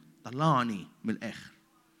موسى، طلعوا عينيه من الآخر.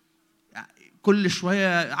 كل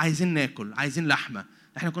شوية عايزين ناكل، عايزين لحمة.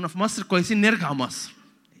 احنا كنا في مصر كويسين، نرجع مصر.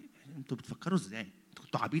 انتوا بتفكروا ازاي؟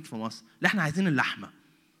 انتوا عبيد في مصر. لا احنا عايزين اللحمة،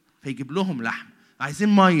 فيجيب لهم لحمة.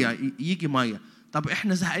 عايزين مية، يجي مية. طب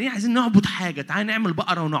احنا زهقانين عايزين نعبد حاجة، تعالى نعمل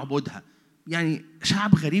بقرة ونعبدها. يعني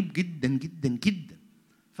شعب غريب جدا جدا جدا.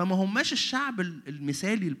 فما هماش الشعب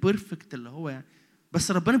المثالي البيرفكت اللي هو يعني،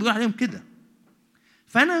 بس ربنا بيقول عليهم كده.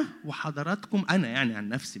 فانا وحضراتكم، انا يعني عن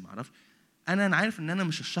نفسي ما اعرفش، انا عارف ان انا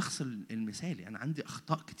مش الشخص المثالي، انا عندي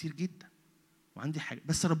اخطاء كتير جدا وعندي حاجه،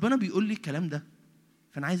 بس ربنا بيقول لي الكلام ده،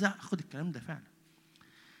 فانا عايز اخد الكلام ده فعلا.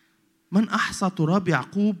 من احصى تراب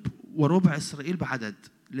يعقوب وربع اسرائيل بعدد،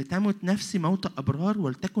 لتمت نفسي موت ابرار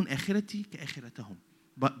ولتكن اخرتي كاخرتهم.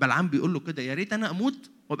 بلعام بيقول له كده، يا ريت انا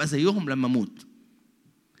اموت وابقى زيهم لما اموت.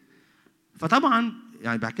 فطبعا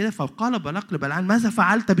يعني بعد كده فقال بلاق لبلعام ماذا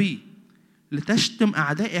فعلت بي لتشتم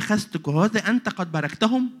اعدائي اخذتك وهذا انت قد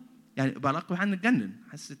باركتهم. يعني بلاق هنتجنن،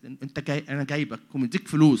 حسيت انت انا جايبك ومديك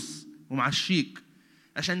فلوس ومعشيك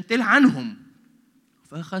عشان تلعنهم،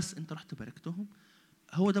 فخلاص انت رحت باركتهم.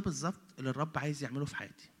 هو ده بالظبط اللي الرب عايز يعمله في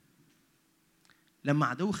حياتي. لما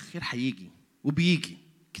عدو الخير هيجي وبيجي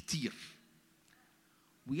كتير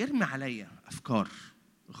ويرمي عليا افكار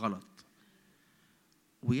غلط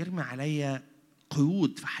ويرمي عليا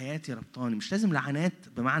قيود في حياتي ربطاني، مش لازم لعنات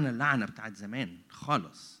بمعنى اللعنه بتاعت زمان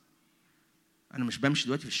خالص. انا مش بمشي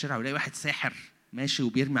دلوقتي في الشارع ولاقي واحد ساحر ماشي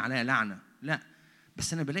وبيرمي عليا لعنه، لا،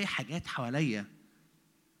 بس انا بلاقي حاجات حواليا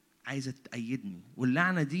عايزه تأيدني.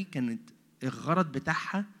 واللعنه دي كانت الغرض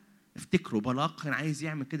بتاعها، افتكروا بلاق كان عايز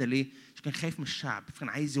يعمل كده ليه؟ عشان كان خايف من الشعب، فكان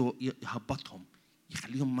عايز يهبطهم،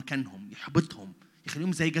 يخليهم مكانهم، يحبطهم،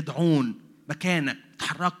 يخليهم زي جدعون مكانك، ما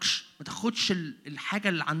تتحركش، ما تاخدش الحاجه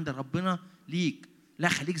اللي عند ربنا ليك، لا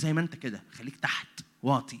خليك زي ما انت كده، خليك تحت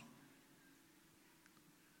واطي.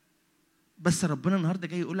 بس ربنا النهارده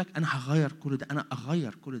جاي يقول لك انا هغير كل ده، انا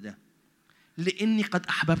اغير كل ده. لاني قد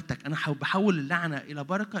احببتك. انا بحول اللعنه الى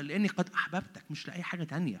بركه لاني قد احببتك، مش لاي حاجه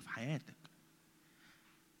تانية في حياتك.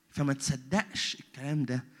 فما تصدقش الكلام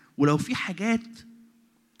ده. ولو في حاجات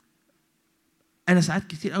انا ساعات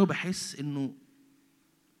كتير قوي بحس انه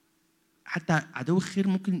حتى عدو الخير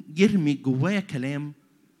ممكن يرمي جوايا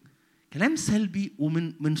كلام سلبي،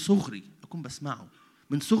 ومن صغري اكون بسمعه.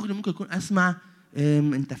 من صغري ممكن اكون اسمع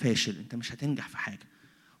انت فاشل، انت مش هتنجح في حاجه،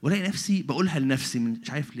 والاقي نفسي بقولها لنفسي مش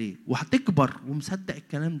عارف ليه، وهتكبر ومصدق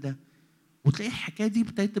الكلام ده، وتلاقي الحكايه دي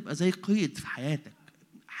ابتدت تبقى زي قيد في حياتك،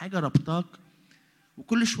 حاجه ربطاك،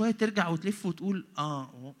 وكل شويه ترجع وتلف وتقول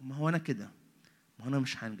ما هو انا كده، ما هو انا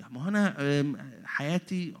مش هنجح، ما هو انا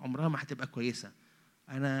حياتي عمرها ما هتبقى كويسه،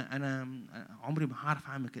 انا عمري ما هعرف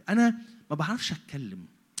اعمل كده، انا ما بعرفش اتكلم.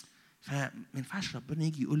 فما ينفعش ربنا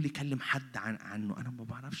يجي يقول لي كلم حد عنه، انا ما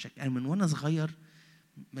بعرفش اتكلم. من وانا صغير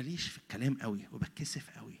ماليش في الكلام قوي وبتكسف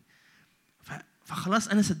قوي، فخلاص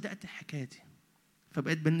انا صدقت الحكايه دي،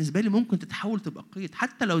 فبقت بالنسبه لي ممكن تتحول تبقى قيد،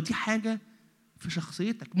 حتى لو دي حاجه في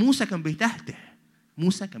شخصيتك. موسى كان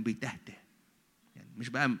بيتهته، يعني مش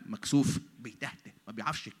بقى مكسوف، بيتهته، ما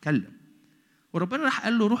بيعرفش يتكلم، وربنا راح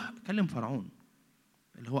قال له روح كلم فرعون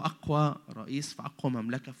اللي هو اقوى رئيس في اقوى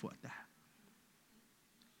مملكه في وقتها.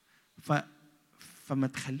 فما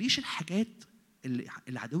تخليش الحاجات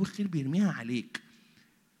اللي عدو الخير بيرميها عليك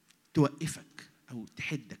توقفك او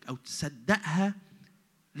تحدك او تصدقها.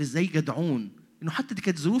 زي جدعون، انه حتى دي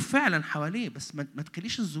كانت ظروف فعلا حواليه، بس ما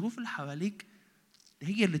تخليش الظروف اللي حواليك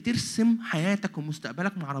هي اللي ترسم حياتك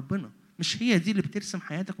ومستقبلك مع ربنا. مش هي دي اللي بترسم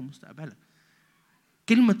حياتك ومستقبلك.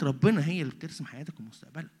 كلمة ربنا هي اللي بترسم حياتك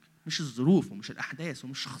ومستقبلك، مش الظروف ومش الأحداث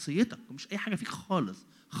ومش شخصيتك ومش أي حاجة فيك خالص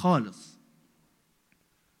خالص.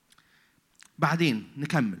 بعدين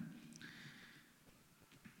نكمل.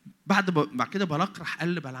 بعد كده بلاق راح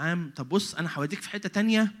قال لبلعام طب بص أنا هوديك في حتة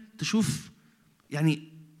تانية تشوف،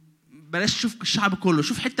 يعني بلاش تشوف الشعب كله،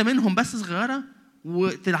 شوف حتة منهم بس صغيرة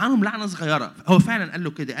وتلعنهم لعنة صغيرة. هو فعلا قال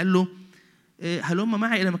له كده، قال له هلم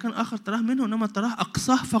معي إلى مكان آخر تراه منه، إنما تراه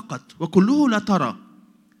أقصاه فقط وكله لا ترى،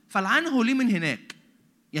 فلعنه لي من هناك.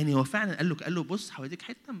 يعني هو فعلا قال له بص هوديك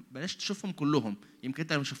حتة بلاش تشوفهم كلهم، يمكن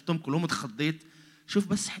أنت لو شفتهم كلهم اتخضيت، شوف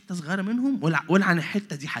بس حتة صغيرة منهم ولعن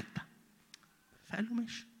الحتة دي حتى. فقال له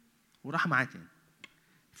ماشي، وراح معاه تاني.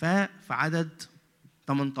 ففي عدد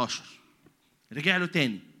 18 رجع له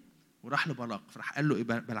تاني وراح لبلاق، فراح قال له ايه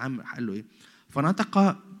بلعام، قال له ايه؟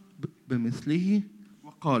 فنطق بمثله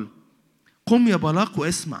وقال قم يا بلاق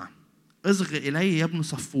واسمع، اصغ الي يا ابن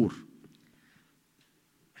صفور.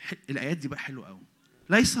 الايات دي بقى حلوه قوي.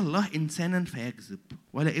 ليس الله انسانا فيكذب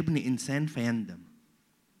ولا ابن انسان فيندم،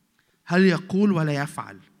 هل يقول ولا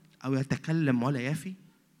يفعل او يتكلم ولا يفي؟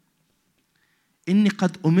 اني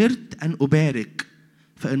قد امرت ان ابارك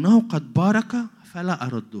فانه قد بارك فلا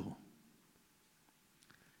ارده.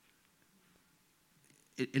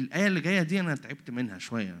 الآية اللي جاية دي أنا تعبت منها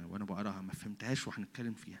شوية وأنا بقراها، ما فهمتهاش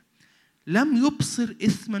وهنتكلم فيها. لم يبصر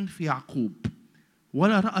إثما في يعقوب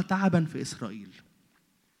ولا رأى تعبا في إسرائيل.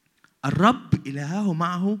 الرب إلهه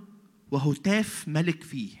معه وهتاف ملك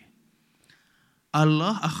فيه.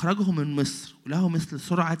 الله أخرجه من مصر وله مثل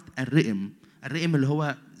سرعة الرئم اللي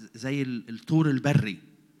هو زي الطور البري،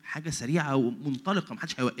 حاجة سريعة ومنطلقة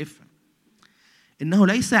محدش هيوقفها. إنه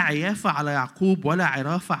ليس عيافة على يعقوب ولا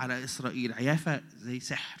عرافة على إسرائيل. عيافة زي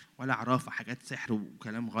سحر، ولا عرافة حاجات سحر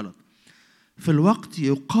وكلام غلط. في الوقت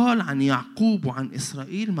يقال عن يعقوب وعن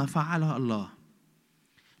إسرائيل ما فعله الله.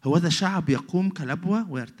 هو ذا شعب يقوم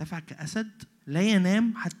كلبوة ويرتفع كأسد، لا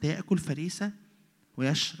ينام حتى يأكل فريسة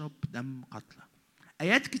ويشرب دم قتلى.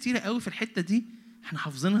 آيات كتيرة قوي في الحتة دي احنا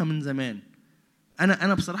حافظينها من زمان.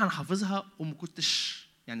 أنا بصراحة أنا حافظها وما كنتش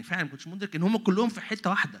يعني فعلا ما كنتش مدرك إن هم كلهم في حتة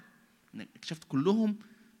واحدة. اكتشفت كلهم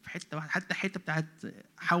في حته واحده، حتى حته بتاعت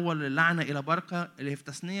حول اللعنه الى بركه اللي هي في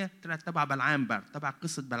تثنيه طلعت تبع بلعام بقى، تبع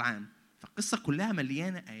قصه بلعام. فالقصه كلها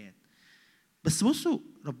مليانه ايات. بس بصوا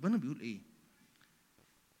ربنا بيقول ايه؟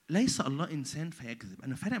 ليس الله انسان فيكذب.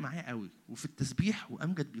 انا فارق معايا قوي، وفي التسبيح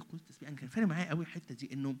وامجد بيقول التسبيح انا كان فارق معايا قوي الحته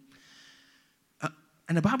دي، انه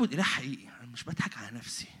انا بعبد اله حقيقي، انا مش بضحك على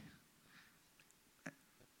نفسي.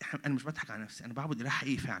 انا مش بضحك على نفسي، انا بعبد اله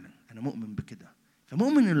حقيقي فعلا، انا مؤمن بكده.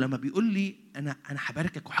 فمؤمن انه لما بيقول لي انا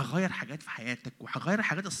هباركك وهغير حاجات في حياتك وهغير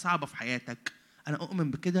الحاجات الصعبه في حياتك، انا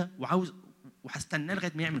اؤمن بكده وعاوز وهستناه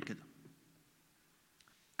لغايه ما يعمل كده.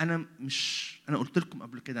 انا قلت لكم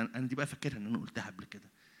قبل كده، انا دي بقى فاكرها ان انا قلتها قبل كده،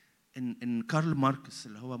 ان كارل ماركس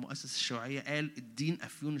اللي هو مؤسس الشيوعيه قال الدين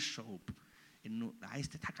افيون الشعوب. انه عايز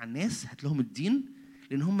تضحك على الناس هات لهم الدين،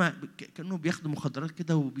 لان هم كانوا بياخدوا مخدرات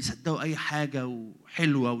كده وبيصدقوا اي حاجه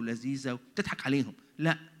وحلوه ولذيذه وتضحك عليهم.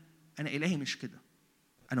 لا، انا الهي مش كده.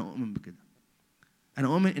 أنا أؤمن بكده. أنا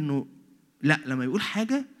أؤمن إنه لا، لما يقول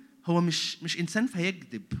حاجة هو مش انسان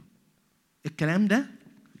فيكذب. الكلام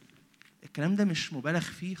ده مش مبالغ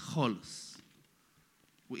فيه خالص.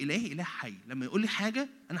 وإلهي إله حي، لما يقول لي حاجة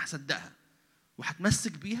أنا هصدقها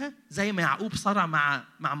وهتمسك بيها، زي ما يعقوب صرع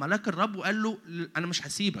مع ملاك الرب وقال له أنا مش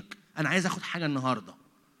هسيبك، أنا عايز أخد حاجة النهاردة،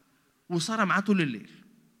 وصرع معاه طول الليل.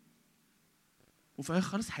 وفي الآخر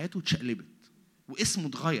خالص حياته اتشقلبت واسمه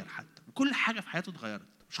اتغير، حتى وكل حاجة في حياته اتغيرت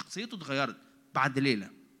وشخصيته اتغيرت بعد ليلة،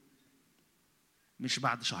 مش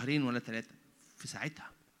بعد شهرين ولا 3، في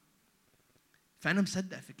ساعتها. فأنا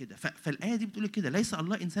مصدق في كده. فالآية دي بتقول كده: ليس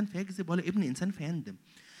الله إنسان فيكذب ولا ابن إنسان فيندم.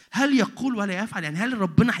 هل يقول ولا يفعل؟ يعني هل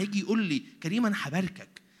ربنا هيجي يقول لي كريم أنا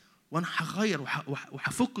هباركك وأنا هغير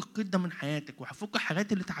وهفك القيد ده من حياتك وهفك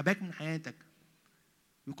الحاجات اللي تعباك من حياتك،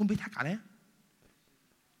 ويكون بيضحك عليا؟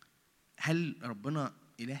 هل ربنا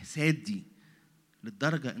إله سادي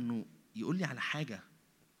للدرجة إنه يقول لي على حاجة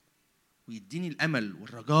ويديني الأمل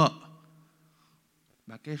والرجاء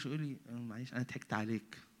بعد كده يقول لي معلش أنا ضحكت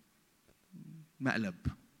عليك، مقلب،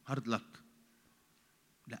 هارد لك؟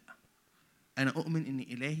 لا، أنا أؤمن إن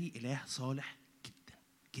إلهي إله صالح جدا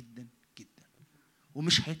جدا جدا،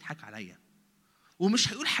 ومش هيضحك عليا،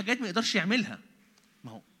 ومش هيقول حاجات ما يقدرش يعملها.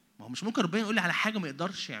 ما هو مش ممكن ربنا يقول لي على حاجة ما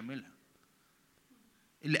يقدرش يعملها.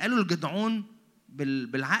 اللي قالوا لجدعون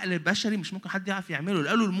بالعقل البشري مش ممكن حد يعرف يعمله، اللي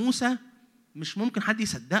قالوا لموسى مش ممكن حد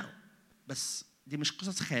يصدقه. بس دي مش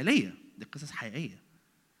قصص خيالية، دي قصص حقيقية.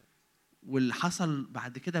 واللي حصل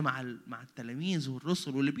بعد كده مع التلاميذ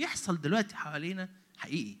والرسل واللي بيحصل دلوقتي حوالينا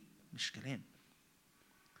حقيقي، مش كلام.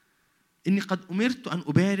 إني قد أمرت أن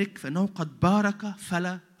أبارك فإنه قد بارك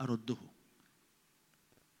فلا أرده.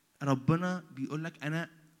 ربنا بيقول لك أنا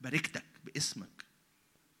باركتك باسمك.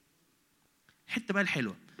 حتى بقى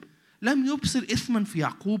الحلوة: لم يبصر إثما في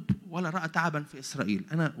يعقوب ولا رأى تعبا في إسرائيل.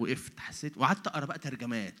 أنا وقفت حسيت وقعدت أقرأ بقى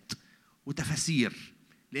ترجمات وتفاسير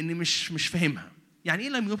لأني مش فاهمها. يعني إيه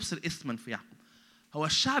لم يبصر إثما في يعقوب؟ هو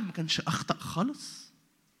الشعب ما كانش أخطأ خالص؟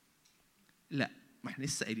 لا، ما احنا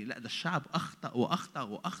لسه قايلين لا، ده الشعب أخطأ وأخطأ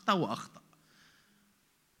وأخطأ وأخطأ.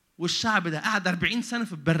 والشعب ده قعد 40 سنة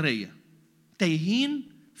في البرية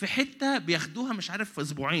تايهين في حتة بياخدوها مش عارف في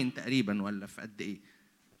أسبوعين تقريبا ولا في قد إيه.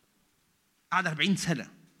 قعد 40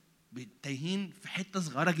 سنة تايهين في حتة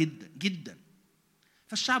صغيرة جدا جدا.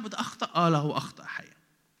 فالشعب ده أخطأ؟ لا، هو أخطأ حقيقة.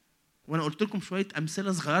 وأنا قلت لكم شوية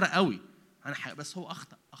أمثلة صغيرة قوي عن حقيقة، بس هو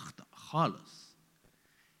أخطأ خالص.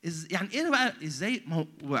 يعني إيه بقى إزاي؟ ما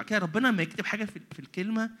هو كده ربنا ما يكتب حاجة في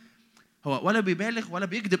الكلمة هو ولا بيبالغ ولا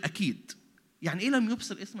بيكذب أكيد. يعني إيه لم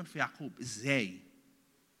يبصر إثما في يعقوب؟ إزاي؟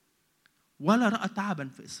 ولا رأى تعبا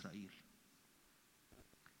في إسرائيل.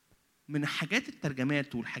 من حاجات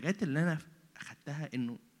الترجمات والحاجات اللي أنا أخدتها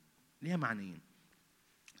إنه ليها معنيين.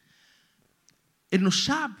 إنه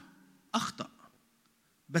الشعب أخطأ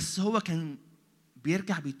بس هو كان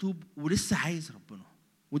بيرجع بيتوب ولسه عايز ربنا.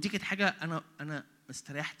 ودي كانت حاجة أنا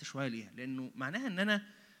استريحت شوية ليها، لأنه معناها إن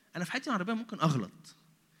أنا في حياتي مع ربنا ممكن أغلط،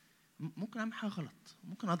 ممكن أعمل حاجة غلط،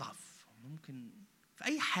 ممكن أضعف، ممكن في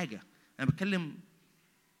أي حاجة. أنا بتكلم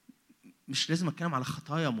مش لازم أتكلم على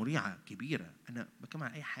خطايا مريعة كبيرة، أنا بتكلم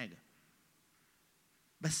على أي حاجة.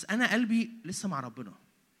 بس أنا قلبي لسه مع ربنا،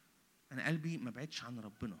 أنا قلبي ما بعدش عن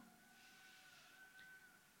ربنا،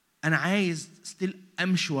 أنا عايز ستيل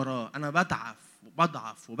أمشي وراه. أنا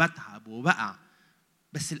بضعف وبتعب وبقع،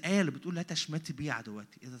 بس الآية اللي بتقول لا تشمتي بي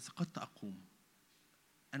عدواتي إذا سقطت أقوم.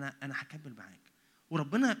 أنا هكمل معاك.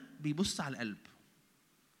 وربنا بيبص على القلب،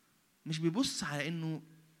 مش بيبص على إنه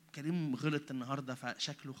كريم غلط النهارده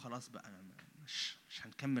فشكله خلاص بقى مش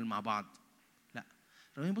هنكمل مع بعض. لا،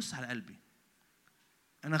 ربنا يبص على قلبي.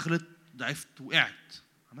 أنا غلطت، ضعفت، وقعت،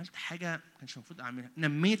 عملت حاجة ما كانش المفروض أعملها،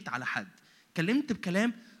 نميت على حد، اتكلمت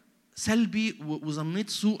بكلام سلبي وظنيت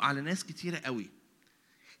سوء على ناس كتيرة قوي،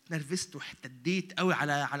 اتنرفزت واحتديت قوي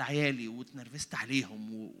على عيالي واتنرفزت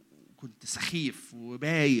عليهم وكنت سخيف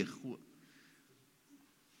وبايخ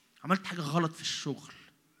عملت حاجة غلط في الشغل،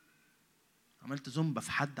 عملت زنبة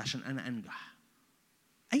في حد عشان أنا أنجح،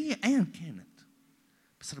 أيا كانت.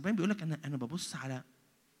 بس ربنا بيقولك أنا ببص على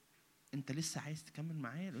أنت لسه عايز تكمل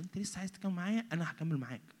معايا. لو أنت لسه عايز تكمل معايا أنا هكمل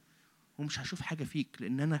معاك ومش هشوف حاجة فيك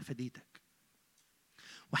لأن أنا فديتك.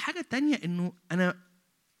 وحاجة تانية إنه أنا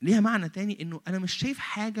ليها معنى تاني، إنه أنا مش شايف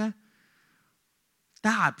حاجة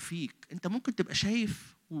تعب فيك. أنت ممكن تبقى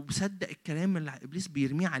شايف وبصدق الكلام اللي إبليس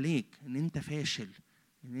بيرميه عليك إن أنت فاشل،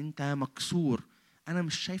 إن أنت مكسور. أنا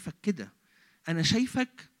مش شايفك كده، أنا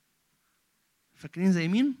شايفك فاكرين زي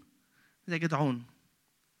مين؟ زي جدعون.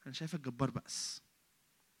 أنا شايفك جبار بأس.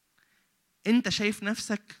 أنت شايف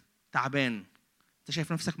نفسك تعبان، أنت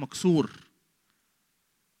شايف نفسك مكسور.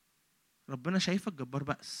 ربنا شايفك جبار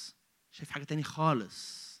بأس، شايف حاجة تاني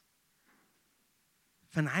خالص.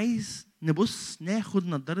 فانا عايز نبص ناخد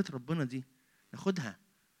نظاره ربنا دي، ناخدها.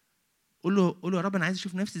 قول له يا رب انا عايز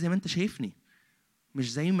اشوف نفسي زي ما انت شايفني،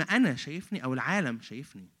 مش زي ما انا شايفني او العالم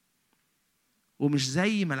شايفني، ومش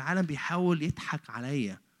زي ما العالم بيحاول يضحك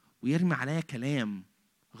عليا ويرمي عليا كلام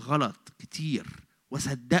غلط كتير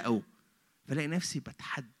واصدقه، فلاقي نفسي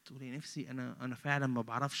بتحد ولاقي نفسي انا فعلا ما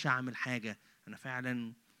بعرفش اعمل حاجه. انا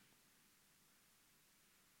فعلا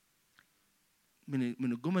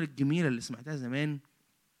من الجمل الجميله اللي سمعتها زمان،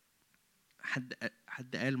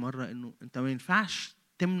 حد قال مره انه انت ما ينفعش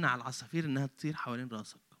تمنع العصافير انها تطير حوالين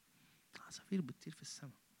راسك. العصافير بتطير في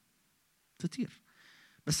السماء، تطير،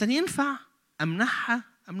 بس انا ينفع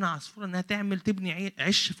امنع عصفوره انها تبني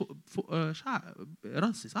عش فوق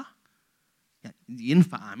راسي، صح؟ يعني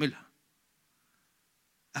ينفع اعملها.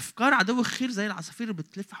 افكار عدو الخير زي العصافير اللي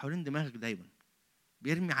بتلف حوالين دماغك دايما،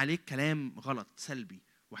 بيرمي عليك كلام غلط سلبي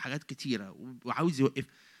وحاجات كتيره وعاوز يوقف.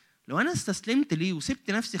 لو انا استسلمت ليه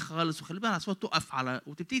وسبت نفسي خالص وخليت بقى العصفوره تقف على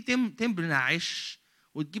وتبتدي تبني عش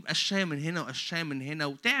وتجيب قشايه من هنا وقشايه من هنا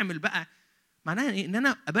وتعمل بقى، معناها ايه؟ ان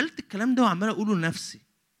انا قبلت الكلام ده وعمال اقوله لنفسي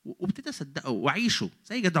وابتدي اصدقه واعيشه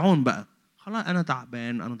زي جدعون بقى. خلاص انا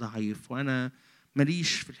تعبان، انا ضعيف، وانا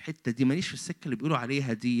ماليش في الحته دي، ماليش في السكه اللي بيقولوا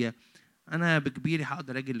عليها دي. انا بكبيري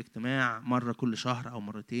هقدر اجي الاجتماع مره كل شهر او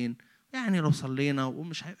مرتين، يعني لو صلينا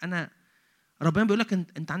ومش انا ربنا بيقول لك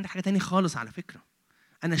انت عندك حاجه تانية خالص على فكره.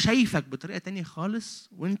 انا شايفك بطريقه تانية خالص،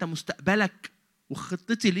 وانت مستقبلك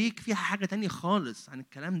وخطتي ليك فيها حاجه تانية خالص عن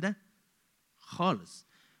الكلام ده خالص.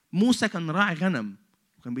 موسى كان راعي غنم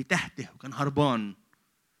وكان بيتهته وكان هربان،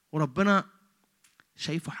 وربنا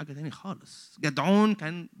شايفه حاجه تانية خالص. جدعون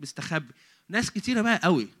كان بيستخبي. ناس كتيره بقى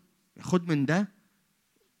قوي ياخد من ده.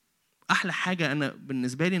 احلى حاجه انا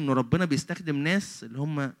بالنسبه لي انه ربنا بيستخدم ناس اللي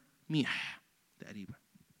هم ميح تقريبا.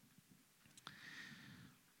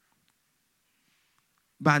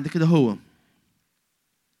 بعد كده هو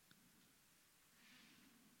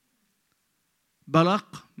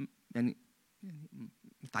بلاق، يعني ما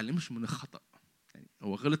اتعلمش من الخطأ. يعني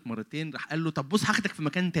هو غلط مرتين، راح قال له طب بص هاخدك في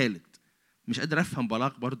مكان ثالث. مش قادر افهم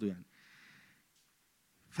بلاق برضو يعني.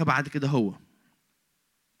 فبعد كده هو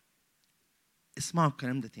اسمعوا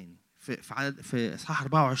الكلام ده تاني في اصحاح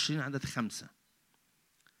 24 عدد 5.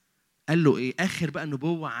 قال له ايه؟ اخر بقى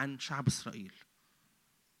نبوة عن شعب اسرائيل.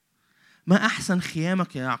 ما احسن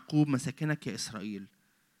خيامك يا يعقوب، مساكنك يا اسرائيل،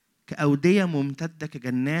 كأودية ممتدة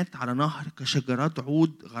كجنات على نهر، كشجرات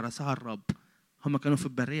عود غرسها الرب. هم كانوا في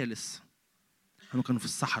البرية لسه، هم كانوا في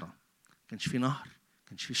الصحراء، ما كانش في نهر، ما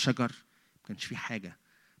كانش في شجر، ما كانش في حاجة.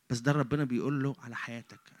 بس ده ربنا بيقول له على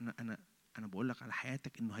حياتك. أنا بقول لك على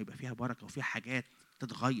حياتك إنه هيبقى فيها بركة وفيها حاجات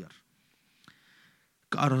تتغير.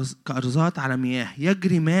 كأرزات على مياه،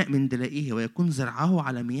 يجري ماء من دلائه، ويكون زرعه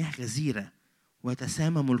على مياه غزيرة،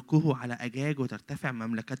 ويتسامى ملكه على أجاج، وترتفع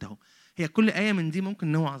مملكته. هي كل آية من دي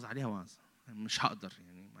ممكن نوعظ عليها وعظ، مش هقدر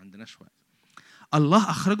يعني، ما عندناش وقت. الله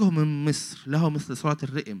أخرجه من مصر، له مثل سرعة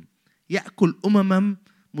الرئم، يأكل أمما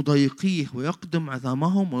مضايقيه، ويقدم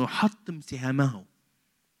عظامهم ويحطم سهامه.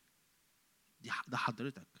 ده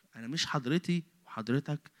حضرتك، أنا مش حضرتي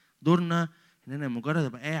وحضرتك. دورنا إن أنا مجرد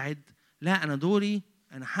أبقى قاعد، لا، أنا دوري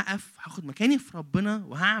أنا هقف هاخد مكاني في ربنا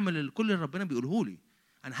وهعمل كل اللي ربنا بيقوله لي.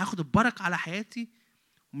 أنا هاخد البركة على حياتي،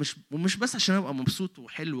 ومش بس عشان أبقى مبسوط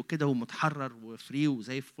وحلو كده ومتحرر وفري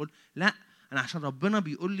وزي الفل، لا، أنا عشان ربنا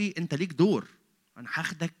بيقول لي أنت ليك دور، أنا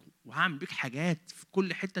هاخدك وهعمل بيك حاجات في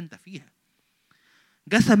كل حتة أنت فيها.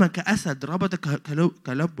 جسم كأسد، ربط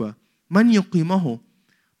كلبوة، من يقيمه؟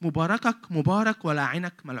 مباركك مبارك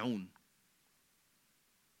ولاعنك ملعون.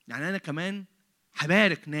 يعني أنا كمان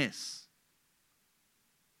هبارك ناس.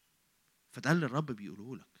 فده اللي الرب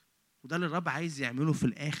بيقوله لك، وده اللي الرب عايز يعمله في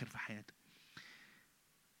الآخر في حياتك.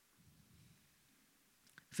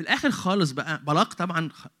 في الآخر خالص بقى بلاق طبعا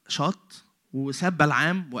شاط وساب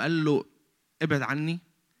بلعام وقال له ابعد عني.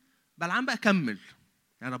 بلعام بقى كمل،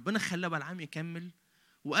 يعني ربنا خلى بلعام يكمل،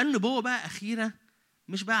 وقال نبوة بقى أخيرة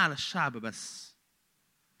مش بقى على الشعب بس.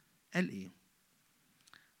 قال إيه؟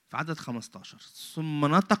 في عدد 15: ثم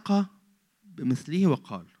نطق بمثله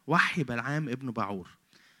وقال: وحي بلعام ابن بعور،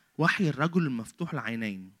 وحي الرجل المفتوح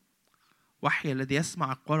العينين، وحي الذي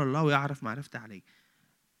يسمع أقوال الله ويعرف معرفته عليه.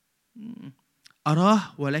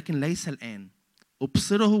 أراه ولكن ليس الآن،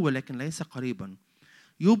 أبصره ولكن ليس قريبا.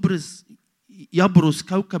 يبرز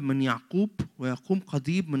كوكب من يعقوب، ويقوم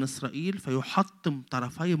قضيب من إسرائيل، فيحطم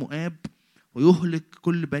طرفي مؤاب ويهلك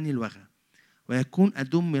كل بني الوغى، ويكون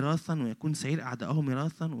أدوم ميراثا، ويكون سعير أعدائه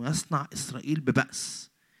ميراثا، ويصنع إسرائيل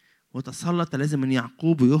ببأس، وتسلط لازم من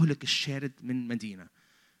يعقوب ويهلك الشارد من مدينة.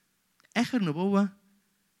 آخر نبوة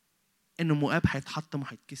إنه مؤاب هيتحطم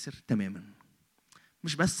وهيتكسر تماما.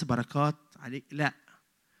 مش بس بركات عليك، لا،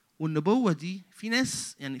 والنبوه دي في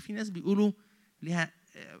ناس بيقولوا ليها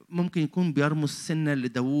ممكن يكون بيرمز سنه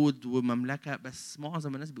لداوود ومملكه، بس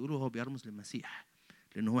معظم الناس بيقولوا هو بيرمز للمسيح،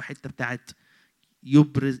 لان هو حته بتاعت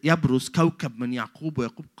يبرز كوكب من يعقوب،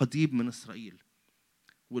 ويعقوب قضيب من اسرائيل.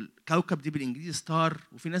 والكوكب دي بالانجليزي ستار،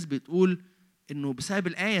 وفي ناس بتقول انه بسبب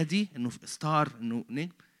الايه دي انه في ستار انه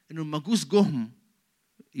نجم، انه المجوس جهم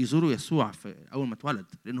يزوروا يسوع في اول ما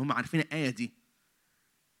اتولد، لان هم عارفين الايه دي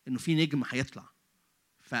انه في نجم هيطلع.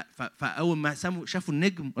 فاول ما شافوا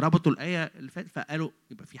النجم ربطوا الايه اللي فاتت، فقالوا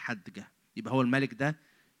يبقى في حد جه، يبقى هو الملك ده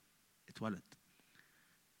اتولد.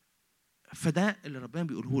 فده اللي ربنا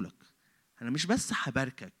بيقوله لك، انا مش بس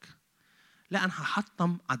هباركك، لا انا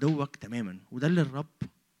هحطم عدوك تماما. وده اللي الرب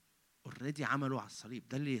اوريدي عمله على الصليب،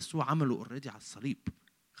 ده اللي يسوع عمله اوريدي على الصليب،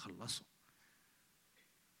 خلصه.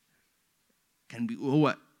 كان بيقول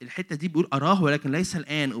هو الحته دي بيقول اراه ولكن ليس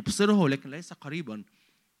الان، ابصره ولكن ليس قريبا.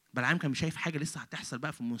 بلعام كان شايف حاجه لسه هتحصل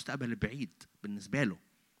بقى في المستقبل البعيد بالنسبه له،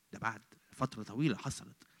 ده بعد فتره طويله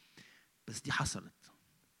حصلت، بس دي حصلت.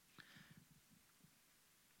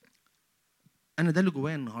 انا ده اللي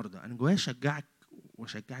جوايا النهارده، انا جوايا اشجعك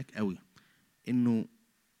واشجعك قوي، انه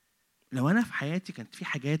لو انا في حياتي كانت في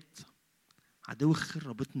حاجات عدو الخير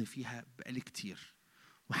رابطني فيها بقالي كتير،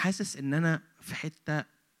 وحاسس ان انا في حته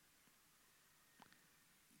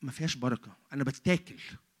ما فيهاش بركه، انا بتاكل،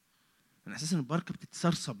 انا اساسا البركه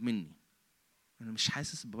بتتسرسب مني، انا مش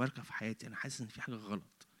حاسس ببركه في حياتي، انا حاسس ان في حاجه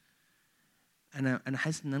غلط، انا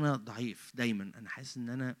حاسس ان انا ضعيف دايما، انا حاسس ان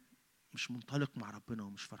انا مش منطلق مع ربنا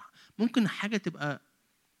ومش فرحان. ممكن حاجه تبقى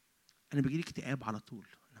انا بيجيلي اكتئاب على طول،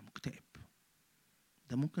 انا مكتئب،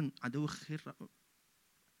 ده ممكن عدو الخير.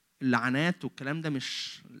 اللعنات والكلام ده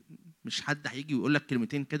مش حد هيجي ويقول لك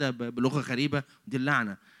كلمتين كده بلغه غريبه دي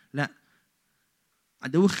اللعنه، لا،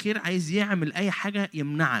 عدو الخير عايز يعمل اي حاجه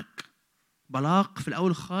يمنعك. بلاق في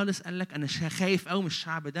الاول خالص قال لك انا خايف قوي من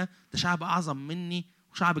الشعب ده شعب اعظم مني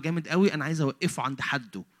وشعب جامد قوي، انا عايز اوقفه عند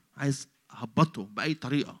حده، عايز اهبطه باي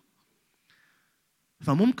طريقه.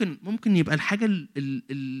 فممكن يبقى الحاجه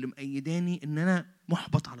اللي مأيداني ان انا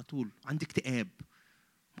محبط على طول، عندي اكتئاب،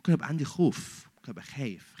 ممكن يبقى عندي خوف، ممكن ابقى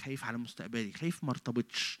خايف على مستقبلي، خايف ما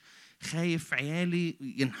ارتبطش، خايف عيالي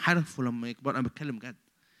ينحرفوا لما يكبر، انا بتكلم جد،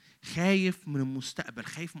 خايف من المستقبل،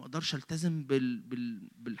 خايف ما اقدرش التزم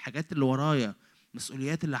بالحاجات اللي ورايا،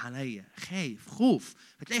 مسؤوليات اللي عليا، خوف.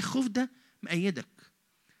 فتلاقي الخوف ده مأيدك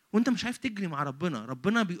وانت مش عارف تجري مع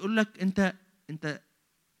ربنا بيقول لك انت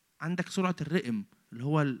عندك سرعه الرئم اللي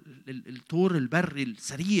هو الطور البري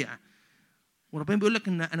السريع، وربنا بيقول لك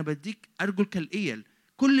ان انا بديك ارجل كالايل.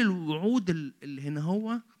 كل الوعود اللي هنا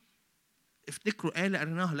هو افتكروا آية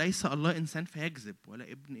أرناها، ليس الله إنسان فيكذب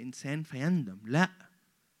ولا ابن إنسان فيندم، لا.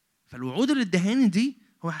 فالوعود اللي ادهاني دي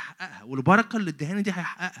هو هيحققها، والبركة اللي ادهاني دي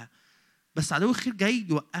هيحققها، بس عدو الخير جاي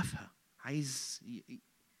يوقفها، عايز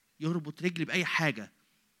يربط رجلي بأي حاجة،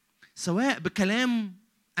 سواء بكلام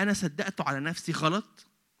أنا صدقته على نفسي غلط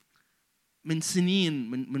من سنين،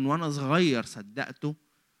 من وأنا صغير صدقته.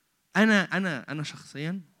 أنا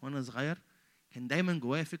شخصيا وأنا صغير كان دايما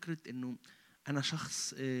جوايا فكرة إنه أنا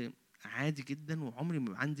شخص عادي جدا، وعمري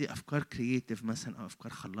ما عندي أفكار كرييتيف مثلا أو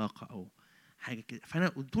أفكار خلاقة أو حاجة كده، فأنا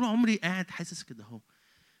طول عمري قاعد حاسس كده أهو.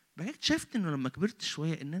 بعد اكتشفت إنه لما كبرت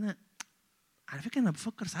شوية إن أنا على فكرة أنا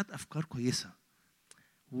بفكر ساعات أفكار كويسة،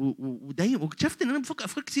 ودايما واكتشفت إن أنا بفكر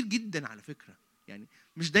أفكار كتير جدا على فكرة، يعني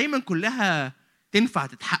مش دايما كلها تنفع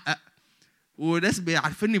تتحقق، وناس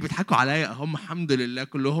عارفيني بيضحكوا عليا هم الحمد لله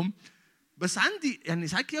كلهم، بس عندي يعني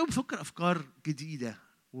ساعات كده بفكر افكار جديده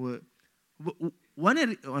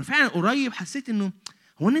وانا فعلا قريب حسيت انه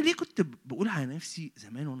هو انا ليه كنت بقول على نفسي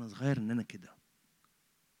زمان وانا صغير ان انا كده.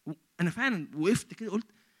 انا فعلا وقفت كده قلت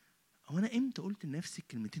هو انا امتى قلت لنفسي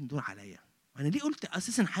الكلمتين دول عليا؟ انا ليه قلت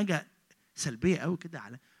اساسا حاجه سلبيه قوي كده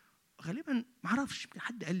على غالبا ما اعرفش،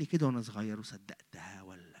 حد قال لي كده وانا صغير وصدقتها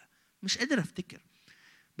ولا مش قادر افتكر.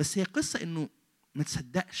 بس هي قصه انه ما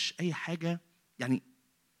تصدقش اي حاجه، يعني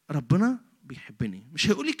ربنا بيحبني مش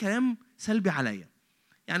هيقول لي كلام سلبي عليا،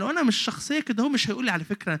 يعني وانا مش شخصيه كده، هو مش هيقول لي على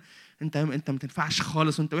فكره انت ما تنفعش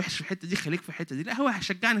خالص وانت وحش في الحته دي، خليك في الحته دي، لا، هو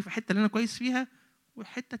هيشجعني في الحته اللي انا كويس فيها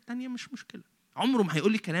والحته الثانيه مش مشكله. عمره ما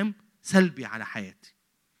هيقول لي كلام سلبي على حياتي.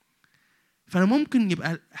 فانا ممكن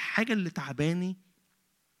يبقى حاجه اللي تعباني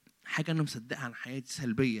حاجه انا مصدقها عن حياتي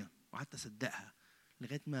سلبيه وقعدت اصدقها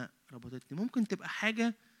لغايه ما ربطتني، ممكن تبقى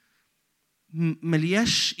حاجه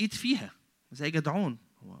ملياش ايد فيها زي جدعون،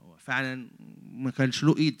 هو فعلا ما كانش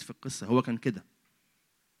له ايد في القصه، هو كان كده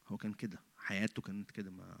حياته كانت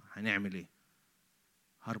كده، ما هنعمل ايه،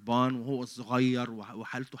 هربان وهو الصغير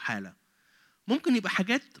وحالته حاله. ممكن يبقى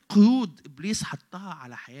حاجات قيود ابليس حطها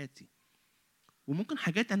على حياتي، وممكن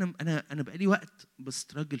حاجات انا بقالي وقت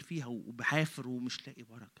بستراجل فيها وبحافر ومش لاقي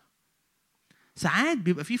بركه، ساعات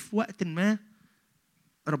بيبقى في وقت ما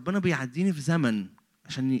ربنا بيعديني في زمن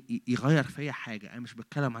عشان يغير فيا حاجه. انا مش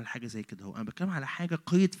بتكلم على حاجه زي كده، انا بتكلم على حاجه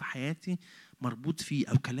قيد في حياتي مربوط فيه،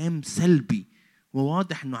 او كلام سلبي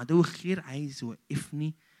وواضح انه عدو الخير عايز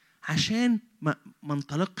يوقفني عشان ما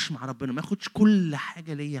انطلقش مع ربنا، ما اخدش كل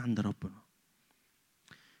حاجه ليا عند ربنا.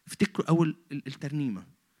 افتكروا اول الترنيمه،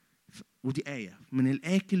 ودي آية: من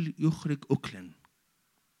الآكل يخرج أكلا،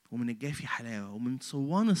 ومن الجافي حلاوة، ومن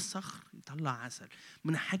صوان الصخر يطلع عسل.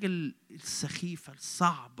 من الحاجة السخيفة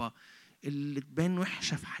الصعبة اللي تبان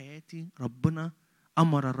وحشة في حياتي، ربنا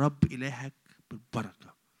أمر الرب إلهك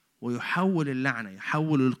بالبركة، ويحول اللعنة،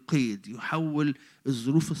 يحول القيد، يحول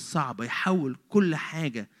الظروف الصعبة، يحول كل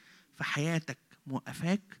حاجة في حياتك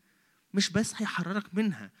موقفاك. مش بس هيحررك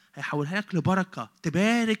منها، هيحولها لك لبركة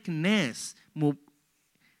تبارك الناس.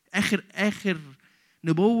 آخر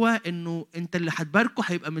نبوة إنه أنت اللي هتباركه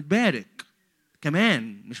هيبقى متبارك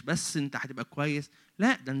كمان. مش بس أنت هتبقى كويس،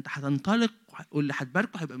 لا، ده أنت هتنطلق واللي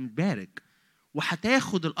هتباركه هيبقى متبارك،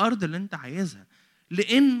 وهتاخد الأرض اللي أنت عايزها،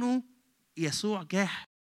 لأنه يسوع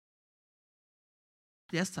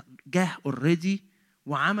جاه اوريدي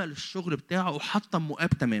وعمل الشغل بتاعه وحطم مؤاب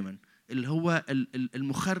تماما، اللي هو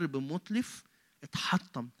المخرب المتلف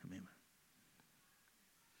اتحطم تماما.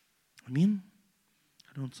 امين.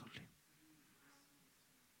 خلونا نصلي.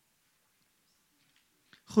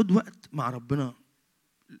 خد وقت مع ربنا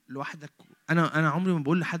لوحدك. انا عمري ما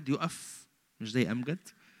بقول لحد يقف، مش زي امجد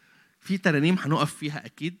في ترانيم هنقف فيها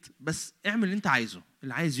اكيد، بس اعمل اللي انت عايزه.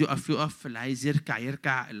 اللي عايز يقف يقف، اللي عايز يركع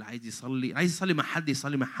يركع، اللي عايز يصلي مع حد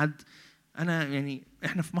يصلي مع حد. انا يعني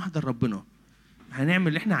احنا في محضر ربنا هنعمل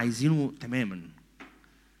اللي احنا عايزينه تماما.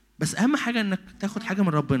 بس اهم حاجه انك تاخد حاجه من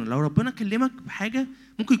ربنا. لو ربنا كلمك بحاجه،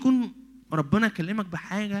 ممكن يكون ربنا كلمك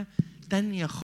بحاجه تانية